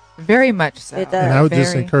 does. Very much so. It does. And I would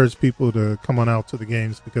just Very- encourage people to come on out to the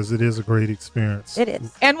games, because it is a great experience. It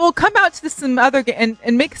is. And we'll come out to some other and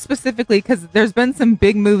make specifically, because there's been some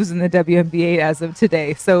big moves in the WNBA as of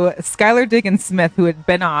today. So Skylar Diggins Smith, who had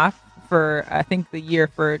been off for I think the year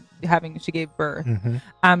for she gave birth,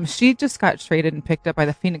 she just got traded and picked up by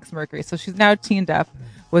the Phoenix Mercury. So she's now teamed up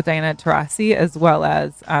with Diana Taurasi as well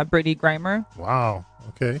as Brittany Grimer. Wow.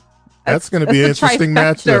 Okay. That's going to be an That's the interesting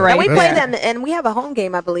trifecta matchup. right And we there. play them, and we have a home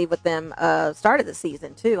game, I believe, with them. Started the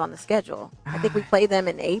season too on the schedule. I think we play them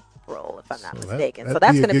in April, if I'm not So mistaken. that'd So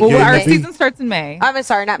that's be a going to good be. Well, game our to beat. season starts in May. I'm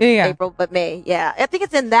sorry, not Yeah. April, but May. Yeah, I think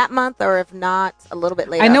it's in that month, or if not, a little bit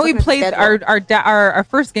later. I know was we looking at played the schedule. our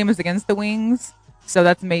first game was against the Wings, so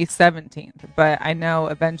that's May 17th. But I know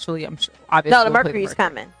eventually, I'm sure, obviously, No, the we'll play Mercury's Mercury.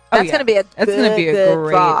 coming. Oh, That's yeah. going to be a That's good, gonna be a good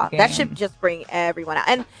great draw. That game. should just bring everyone out.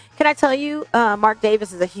 And can I tell you, Mark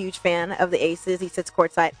Davis is a huge fan of the Aces. He sits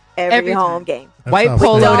courtside every Every home time. game. That's White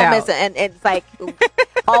outstanding. poloed Don't out. miss it. And it's like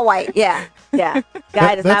all white. Yeah. Yeah.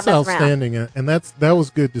 Guy does That's not mess around. outstanding, and that was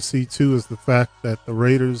good to see too. Is the fact that the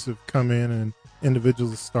Raiders have come in, and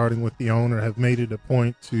individuals starting with the owner have made it a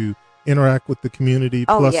point to interact with the community,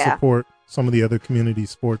 Oh, plus yeah. support some of the other community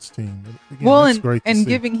sports teams. Again, Well, that's great to and see.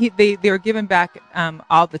 giving they were giving back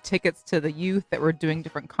all the tickets to the youth that were doing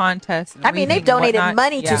different contests. And I mean, they've reading and donated whatnot.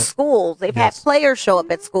 money Yeah. to schools. They've Yes. had players show up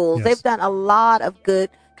at schools. Yes. They've done a lot of good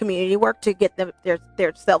community work to get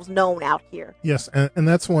themselves known out here. Yes, and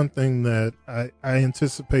that's one thing that I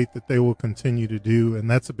anticipate that they will continue to do, and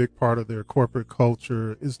that's a big part of their corporate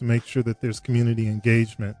culture, is to make sure that there's community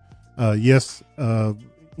engagement. Yes, I'll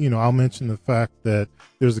mention the fact that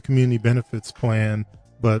there's a community benefits plan,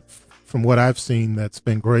 but from what I've seen that's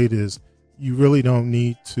been great is you really don't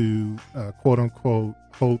need to, quote unquote,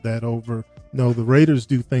 hold that over. No, the Raiders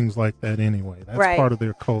do things like that anyway. That's Right. part of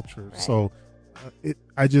their culture. Right. So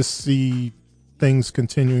I just see things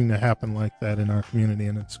continuing to happen like that in our community,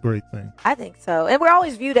 and it's a great thing. I think so. And we're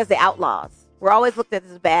always viewed as the outlaws. We're always looked at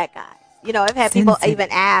as bad guys. I've had people even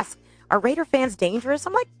ask, are Raider fans dangerous?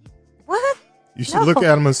 I'm like, what? You should No. look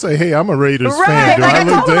at them and say, "Hey, I'm a Raiders Right. fan. Do Like, I I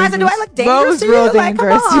look told him, I said, do I dangerous?" look dangerous Bo's to you? real Like,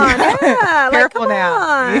 dangerous. come on. Yeah. Like, Careful come now.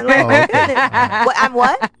 on. Yeah. Like, Okay. what, I'm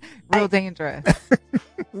what? Real dangerous.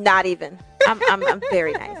 Not even. I'm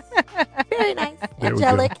very nice. Very nice. There we go.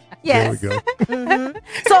 Angelic. Yes. There we go. hmm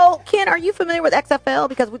So, Ken, are you familiar with XFL?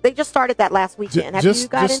 Because they just started that last weekend. Have you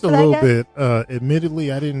got just into a that little yet? bit.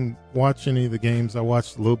 Admittedly, I didn't watch any of the games. I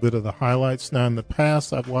watched a little bit of the highlights. Now, in the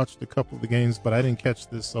past, I've watched a couple of the games, but I didn't catch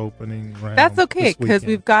this opening round. That's okay this because weekend.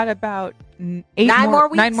 we've got about 9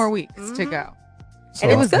 more weeks to Mhm. go. So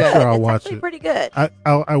And I'm it's good. sure I'll It's watch actually it. pretty good.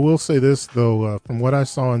 I will say this though, from what I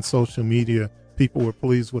saw on social media, people were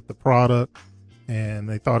pleased with the product, and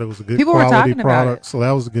they thought it was a good People were quality talking about product. it. So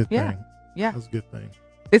that was a good Yeah. thing. Yeah. That was a good thing.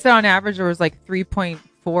 They said on average there was like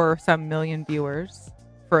 3.4 some million viewers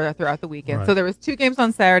throughout the weekend. Right. So there was 2 games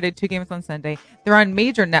on Saturday, 2 games on Sunday. They're on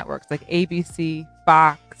major networks like ABC,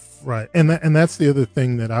 Fox. Right, and that's the other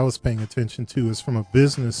thing that I was paying attention to is from a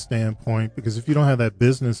business standpoint, because if you don't have that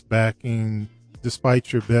business backing,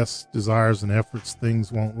 despite your best desires and efforts,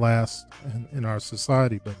 things won't last in our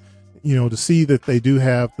society. But to see that they do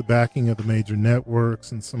have the backing of the major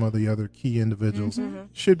networks and some of the other key individuals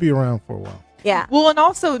should be around for a while. Yeah. Well, and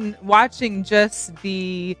also watching just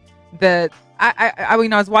I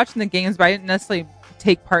was watching the games, but I didn't necessarily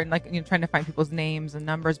take part in trying to find people's names and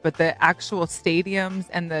numbers, but the actual stadiums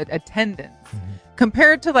and the attendance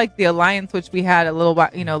compared to like the Alliance, which we had a little while,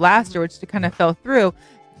 last year, which kind of fell through.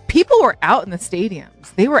 People were out in the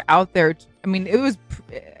stadiums. They were out there. I mean, it was.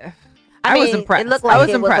 I was impressed. It looked I like was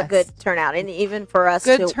it was a impressed. good turnout, and even for us,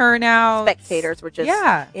 Good too, turnout. spectators were just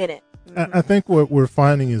in it. I think what we're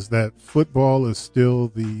finding is that football is still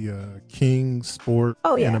the king sport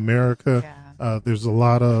in America. Yeah. There's a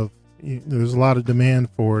lot of demand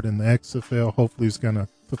for it, and the XFL hopefully is going to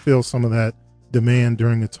fulfill some of that demand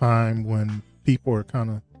during a time when people are kind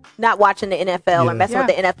of Not watching the NFL or messing with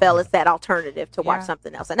the NFL is that alternative to watch Yeah.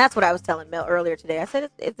 something else. And that's what I was telling Mel earlier today. I said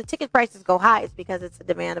if the ticket prices go high, it's because it's a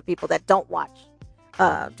demand of people that don't watch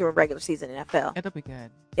during regular season NFL. It'll be good.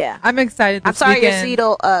 Yeah. I'm excited. I'm this sorry weekend. your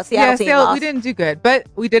Seattle team Seattle, lost. we didn't do good, but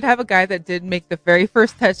we did have a guy that did make the very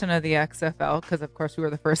first touchdown of the XFL because, of course, we were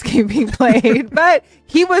the first game being played. But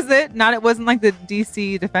he was it. It wasn't like the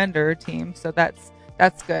DC Defender team, so that's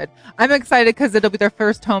good. I'm excited because it'll be their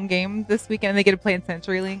first home game this weekend. They get to play in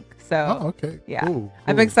CenturyLink, so okay. yeah. Cool.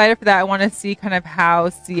 I'm excited for that. I want to see kind of how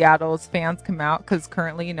Seattle's fans come out because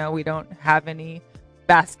currently, we don't have any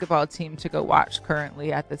basketball team to go watch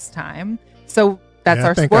currently at this time. So that's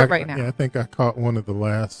our sport right now. Yeah, I think I caught one of the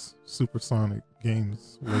last Supersonic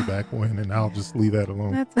games way back when, and I'll just leave that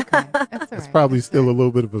alone. That's okay. That's all It's right. probably That's still all a right.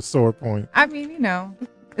 little bit of a sore point. I mean,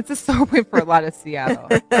 it's a sore point for a lot of Seattle.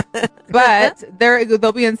 But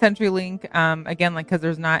they'll be in CenturyLink again, because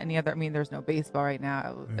there's not any other. I mean, there's no baseball right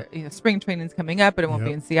now. Spring training's coming up, but it won't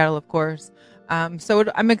be in Seattle, of course. So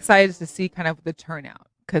I'm excited to see kind of the turnout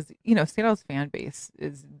because Seattle's fan base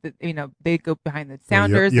is they go behind the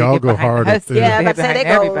Sounders, y'all they get go behind hard the up Huskies, there. Yeah, I they was get about to say behind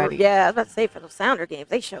they go. everybody. Yeah, I was about to say for those Sounder games,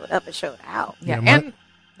 they showed up and showed out. Yeah, Yeah,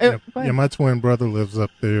 go ahead. my twin brother lives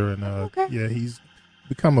up there, and Okay. yeah, he's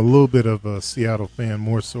become a little bit of a Seattle fan,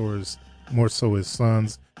 more so his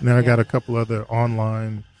sons. And then I got a couple other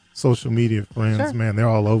online social media friends. Sure. Man, they're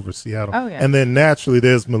all over Seattle. Oh, yeah. And then naturally,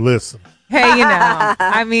 there's Melissa. Hey,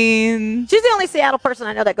 I mean, She's the only Seattle person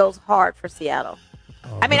I know that goes hard for Seattle.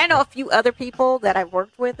 Oh, I mean, I know a few other people that I've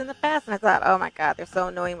worked with in the past, and I thought, oh my God, they're so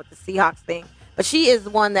annoying with the Seahawks thing. But she is the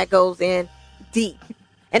one that goes in deep.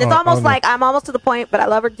 And it's almost no. like I'm almost to the point, but I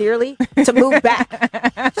love her dearly, to move back.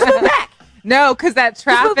 Just move back. no, because that move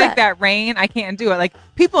traffic, back. that rain, I can't do it. Like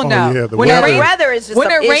people Oh, know yeah, the when weather. it rains. Weather is just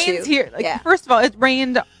When an it rains issue. here, Yeah. first of all, it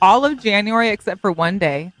rained all of January except for one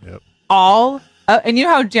day. Yep. And you know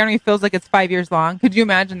how January feels like it's 5 years long. Could you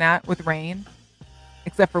imagine that with rain,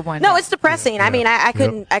 except for one? No, day? it's depressing. Yeah, I mean, I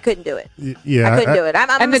couldn't do it. Yeah, I couldn't do it. I'm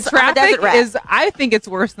and the I'm a traffic desert rat. is. I think it's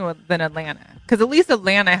worse than Atlanta because at least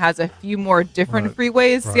Atlanta has a few more different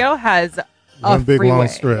freeways. Right. Seattle has one a big freeway. long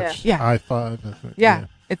stretch. Yeah. I-5. I think. Yeah.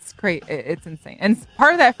 It's great. It's insane. And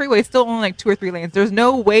part of that freeway is still only like 2 or 3 lanes. There's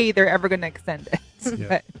no way they're ever going to extend it.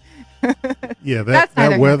 Yeah. But Yeah, That's that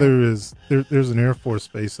neither weather is there's an Air Force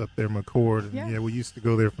base up there, McCord, and Yeah. yeah, we used to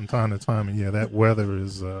go there from time to time, and yeah, that weather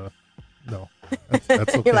is no, that's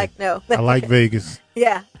okay. You're like, no. I like Vegas.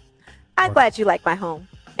 Yeah. I'm glad you like my home.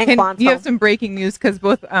 And Quan's you have home. some breaking news because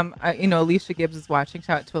both Alicia Gibbs is watching.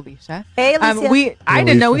 Shout out to Alicia. Hey, Alicia. I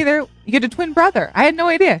didn't know Alicia. either. You had a twin brother. I had no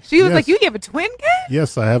idea. She was Yes. like, "You have a twin kid?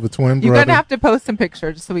 Yes, I have a twin You're brother. gonna have to post some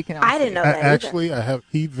pictures so we can." All I didn't see. know that. either. Actually, I have.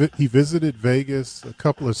 He visited Vegas a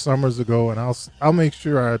couple of summers ago, and I'll make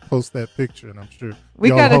sure I post that picture, and I'm sure We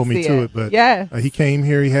y'all gotta hold me see to it. it. But Yes. he came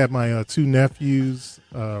here. He had my two nephews,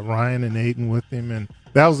 Ryan and Aiden, with him, and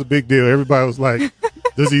that was a big deal. Everybody was like,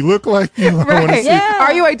 "Does he look like you?" I wanna Right? see- Yeah.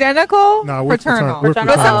 Are you identical? No, we're fraternal. we're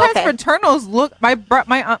Fraternal. But Oh, sometimes okay. fraternals look. My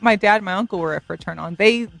dad, and my uncle were a fraternal, and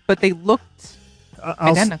they looked.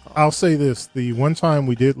 Identical. I'll say this: the one time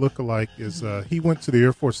we did look alike is he went to the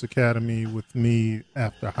Air Force Academy with me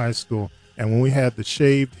after high school, and when we had the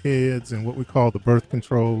shaved heads and what we call the birth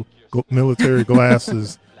control military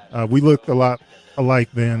glasses, we looked a lot alike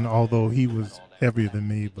then. Although he was heavier than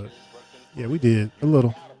me, but yeah, we did a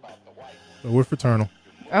little. But we're fraternal.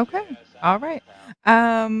 Okay. All right.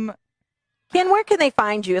 Ken, where can they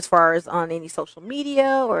find you as far as on any social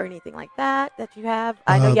media or anything like that you have?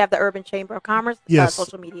 I know you have the Urban Chamber of Commerce yes.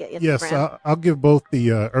 social media, Instagram. Yes, I'll give both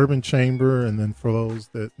the Urban Chamber and then for those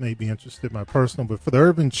that may be interested, my personal. But for the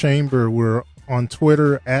Urban Chamber, we're on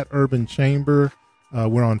Twitter at Urban Chamber.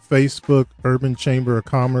 We're on Facebook, Urban Chamber of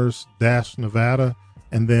Commerce Nevada.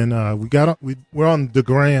 And then we're on the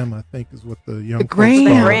Gram, I think is what the young folks call it. The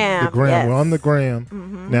The Gram, Gram. yes. We're on the Gram.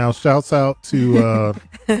 Mhm. Now, shouts out to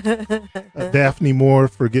Daphne Moore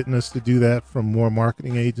for getting us to do that from Moore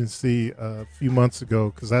Marketing Agency a few months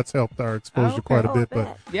ago, because that's helped our exposure Okay. quite a Oh, bit. I But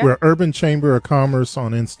bet. Yeah. we're Urban Chamber of Commerce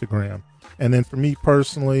on Instagram. And then for me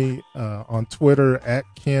personally, on Twitter at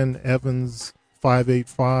Ken Evans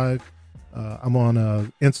 585. I'm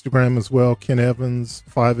on Instagram as well, Ken Evans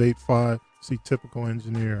 585. See, typical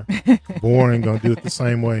engineer, boring, gonna do it the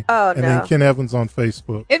same way. Oh, and no. then Ken Evans on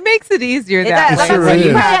Facebook. It makes it easier. It that does. way. It sure Like I said, is.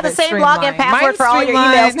 you probably have it the same login streamlined. password Mine's for all your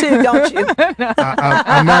emails streamlined. too, don't you?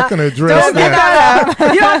 I'm not going to address Don't get that. that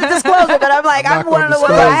up. You don't have to disclose it, but I'm like, I'm I'm not one of gonna the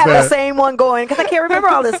ones I have disclose the that. same one going because I can't remember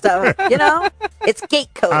all this stuff. You know, it's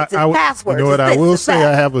gate codes, it's passwords. You know what? it's I this, will it's say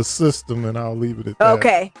that. I have a system, and I'll leave it at that.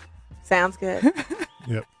 Okay, sounds good.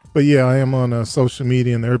 Yep. But yeah, I am on social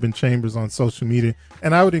media, and the Urban Chambers on social media.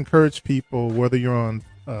 And I would encourage people, whether you're on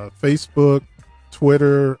Facebook,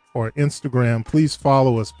 Twitter, or Instagram, please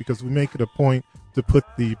follow us because we make it a point to put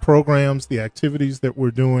the programs, the activities that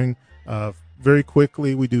we're doing very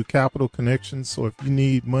quickly. We do Capital Connections. So if you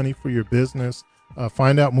need money for your business,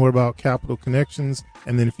 find out more about Capital Connections.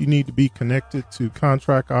 And then if you need to be connected to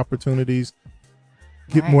contract opportunities,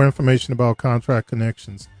 get Right. more information about Contract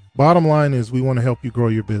Connections. Bottom line is we want to help you grow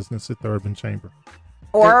your business at the Urban Chamber.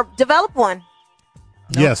 Or develop one,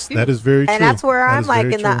 Yes, that is very true. and that's where That I'm is like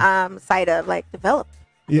very in true. the side of like develop.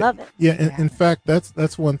 Yeah, Love it. Yeah, in fact,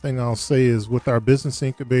 that's one thing I'll say is with our business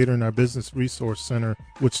incubator and our business resource center,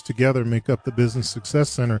 which together make up the Business Success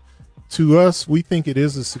Center, to us, we think it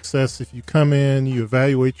is a success if you come in, you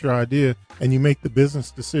evaluate your idea, and you make the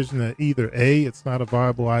business decision that either A, it's not a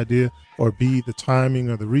viable idea, or B, the timing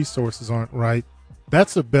or the resources aren't right.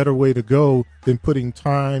 That's a better way to go than putting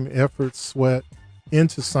time, effort, sweat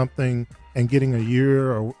into something and getting a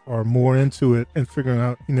year or more into it and figuring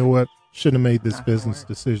out, you know what, should have made this business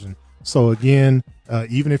decision. So again,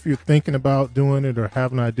 even if you're thinking about doing it or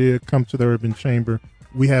have an idea, come to the Urban Chamber.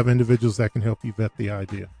 We have individuals that can help you vet the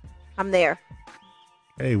idea. I'm there.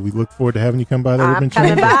 Hey, we look forward to having you come by the I'm Urban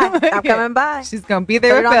coming Chamber. by. I'm coming by. She's gonna be Put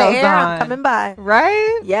there it with on the bells air. on. I'm coming by.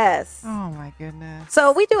 Right? Yes. Oh my goodness.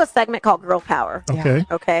 So we do a segment called Girl Power. Okay,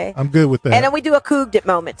 Okay. I'm good with that. And then we do a Cooged It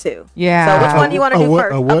moment too. Yeah. So which one do you want to A do what-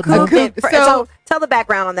 first? a what Cooged moment? It. So- So tell the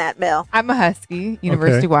background on that, Mel. I'm a Husky,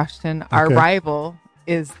 University of Washington. Our Okay. rival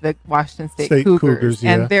is the Washington State, State Cougars,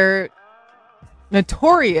 yeah. and they're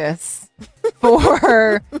notorious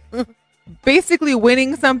for basically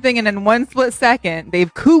winning something and in one split second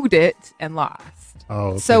they've couged it and lost.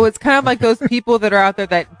 Oh, okay. So it's kind of like those people that are out there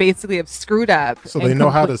that basically have screwed up. So and they know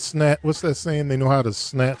how to complete- snatch. What's that saying? They know how to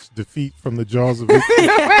snatch defeat from the jaws of victory.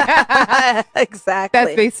 Exactly.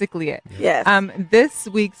 That's basically it. Yes. This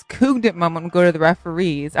week's couged it moment will go to the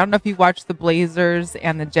referees. I don't know if you watched the Blazers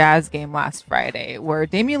and the Jazz game last Friday, where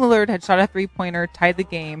Damian Lillard had shot a 3-pointer, tied the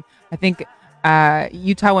game. I think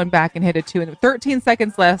Utah went back and hit a 2, and 13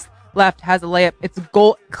 seconds left has a layup. It's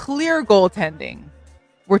clear goaltending,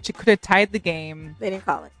 which it could have tied the game. They didn't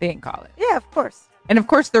call it. They didn't call it. Yeah, of course. And of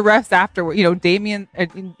course, the refs afterward, Damian,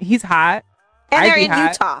 he's hot. And I'd they're be in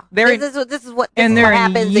hot. Utah. They're this is what and they're in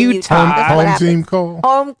happens in Utah. Utah. That's what Home happens. team call.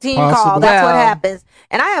 Home team call. Possibly. That's what Well. happens.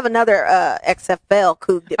 And I have another XFL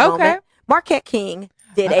coup moment. Marquette King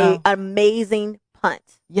did an amazing punt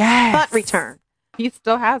Yes. return. He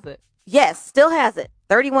still has it. Yes, still has it.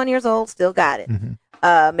 31 years old, still got it.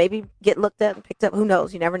 Mhm. Maybe get looked up and picked up. Who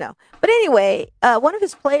knows? You never know. But anyway, one of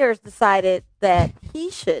his players decided that he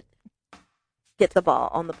should get the ball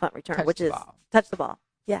on the punt return, Touch which the is ball. touch the ball.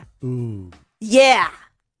 Yeah. Ooh. Yeah.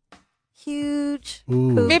 Huge.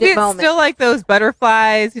 Ooh. coup Maybe it's moment. still like those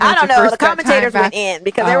butterflies. I don't it's your know. first The time commentators back. went in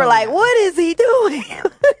because they were Oh, like, yeah. "What is he doing?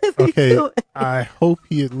 What is he Okay. doing?" I hope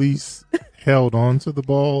he at least held on to the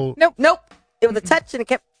ball. Nope. It was a touch and it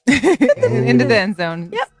kept. Into the end zone.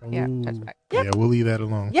 Yep. Yeah. Ooh. Touchback. Yeah, we'll leave that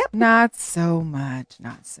alone. Yep. Not so much.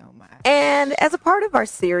 Not so much. And as a part of our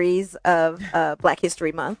series of Black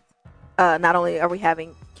History Month, not only are we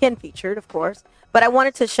having Ken featured, of course, but I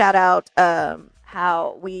wanted to shout out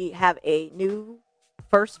how we have a new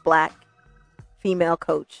first Black female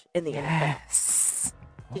coach in the NFL. Yes.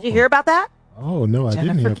 Did you hear about that? Oh no, I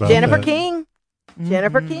didn't hear about Jennifer that. King.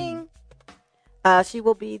 Jennifer Mhm. King. She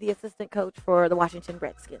will be the assistant coach for the Washington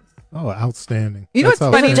Redskins. Oh, outstanding. You know what's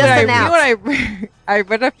That's funny? Just When announced. I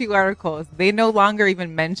read a few articles. They no longer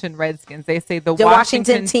even mention Redskins. They say the The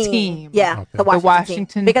Washington team. Yeah, Okay. the Washington, Washington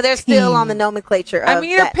team. Because they're still on the team. nomenclature of I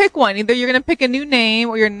mean, either that. pick one. Either you're gonna pick a new name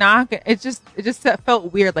or you're not. It just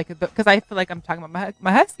felt weird. Like because I feel like I'm talking about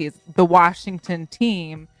my Huskies. The Washington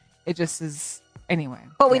team. It just is anyway.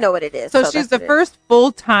 But we yeah. know what it is. So that's she's the what it is. first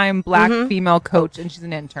full-time Black Mhm. female coach, and she's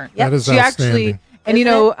an intern. Yep. That is She outstanding. actually, and you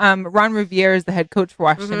Isn't know, Ron Riviere is the head coach for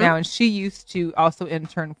Washington Mhm. now, and she used to also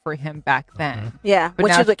intern for him back then. Yeah, But when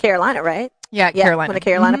now she was with Carolina, right? Yeah, Yeah, Carolina. when the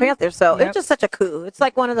Carolina Mhm. Panthers. So Yep. it's just such a coup. It's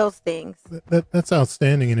like one of those things. That's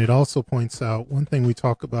outstanding, and it also points out one thing we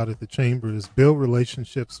talk about at the chamber is build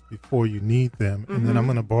relationships before you need them. And then I'm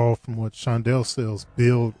going to borrow from what Shondell says: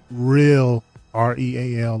 build real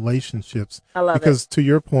REAL relationships. I love Because to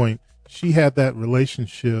your point, she had that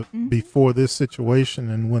relationship Mm-hmm. before this situation,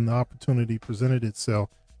 and when the opportunity presented itself,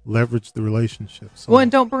 leverage the relationship. So, Well,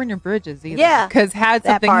 and don't burn your bridges either. Yeah, because had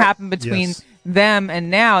that something part. happen between Yes. them and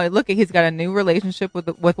now, look, he's got a new relationship with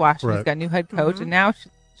Washington. He's Right. got a new head coach, Mm-hmm. and now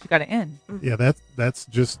she got to end. yeah, that's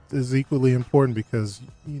just as equally important because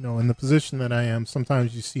in the position that I am,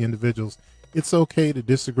 sometimes you see individuals. It's okay to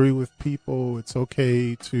disagree with people. It's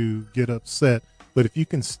okay to get upset, but if you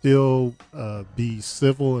can still be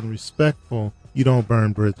civil and respectful, you don't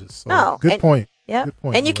burn bridges. So, No, good and- point. Yeah. Good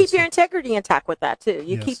point, And you keep Melissa. your integrity intact with that too.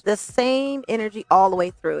 You Yes. keep the same energy all the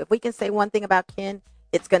way through. If we can say one thing about Ken,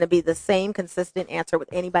 it's going to be the same consistent answer with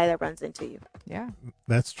anybody that runs into you. Yeah.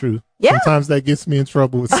 That's true. Yeah. Sometimes that gets me in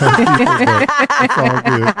trouble with some people, but it's all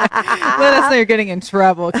good. Let us know you're getting in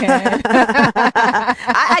trouble, Ken.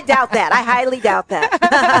 I doubt that. I highly doubt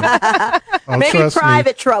that. Oh, Maybe trust me.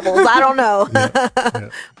 private troubles. I don't know. Yeah.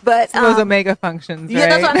 But Those Omega functions, right? yeah,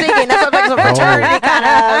 that's what I'm thinking. That's what I'm thinking. Oh. Fraternity kind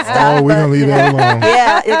of stuff. Oh, we're but, gonna leave you that know. alone.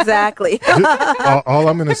 Yeah, exactly. all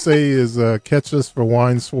I'm going to say is catch us for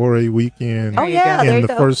Wine Soiree weekend Oh There you yeah, go. there in you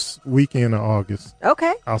the go. first weekend of August.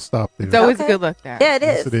 Okay. I'll stop there. It's always Okay. a good look there. Yeah, it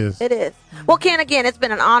is. Yes, it is. It is. Well, Ken, again, it's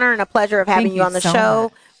been an honor and a pleasure of having Thank you you on the so show.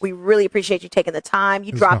 much. We really appreciate you taking the time. You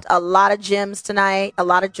It's dropped a lot of gems tonight, a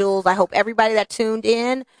lot of jewels. I hope everybody that tuned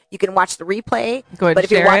in, you can watch the replay. Go ahead but and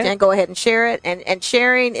if you're share watching, it. go ahead and share it. And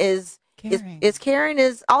sharing is caring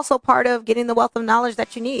is also part of getting the wealth of knowledge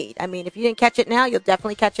that you need. I mean, if you didn't catch it now, you'll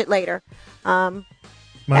definitely catch it later. My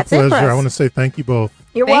that's it for pleasure. I us. want to say thank you both.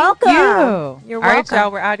 You're Thank welcome. you. You're All right, welcome.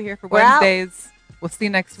 y'all. We're out of here for We're out. Wednesdays. We'll see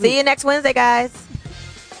you next week. See you next Wednesday, guys.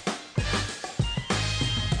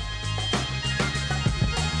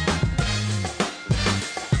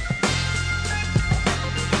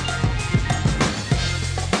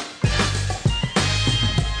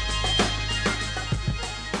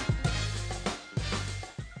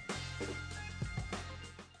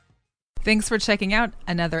 Thanks for checking out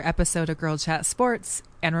another episode of Girl Chat Sports.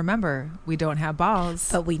 And remember, we don't have balls.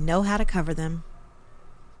 But we know how to cover them.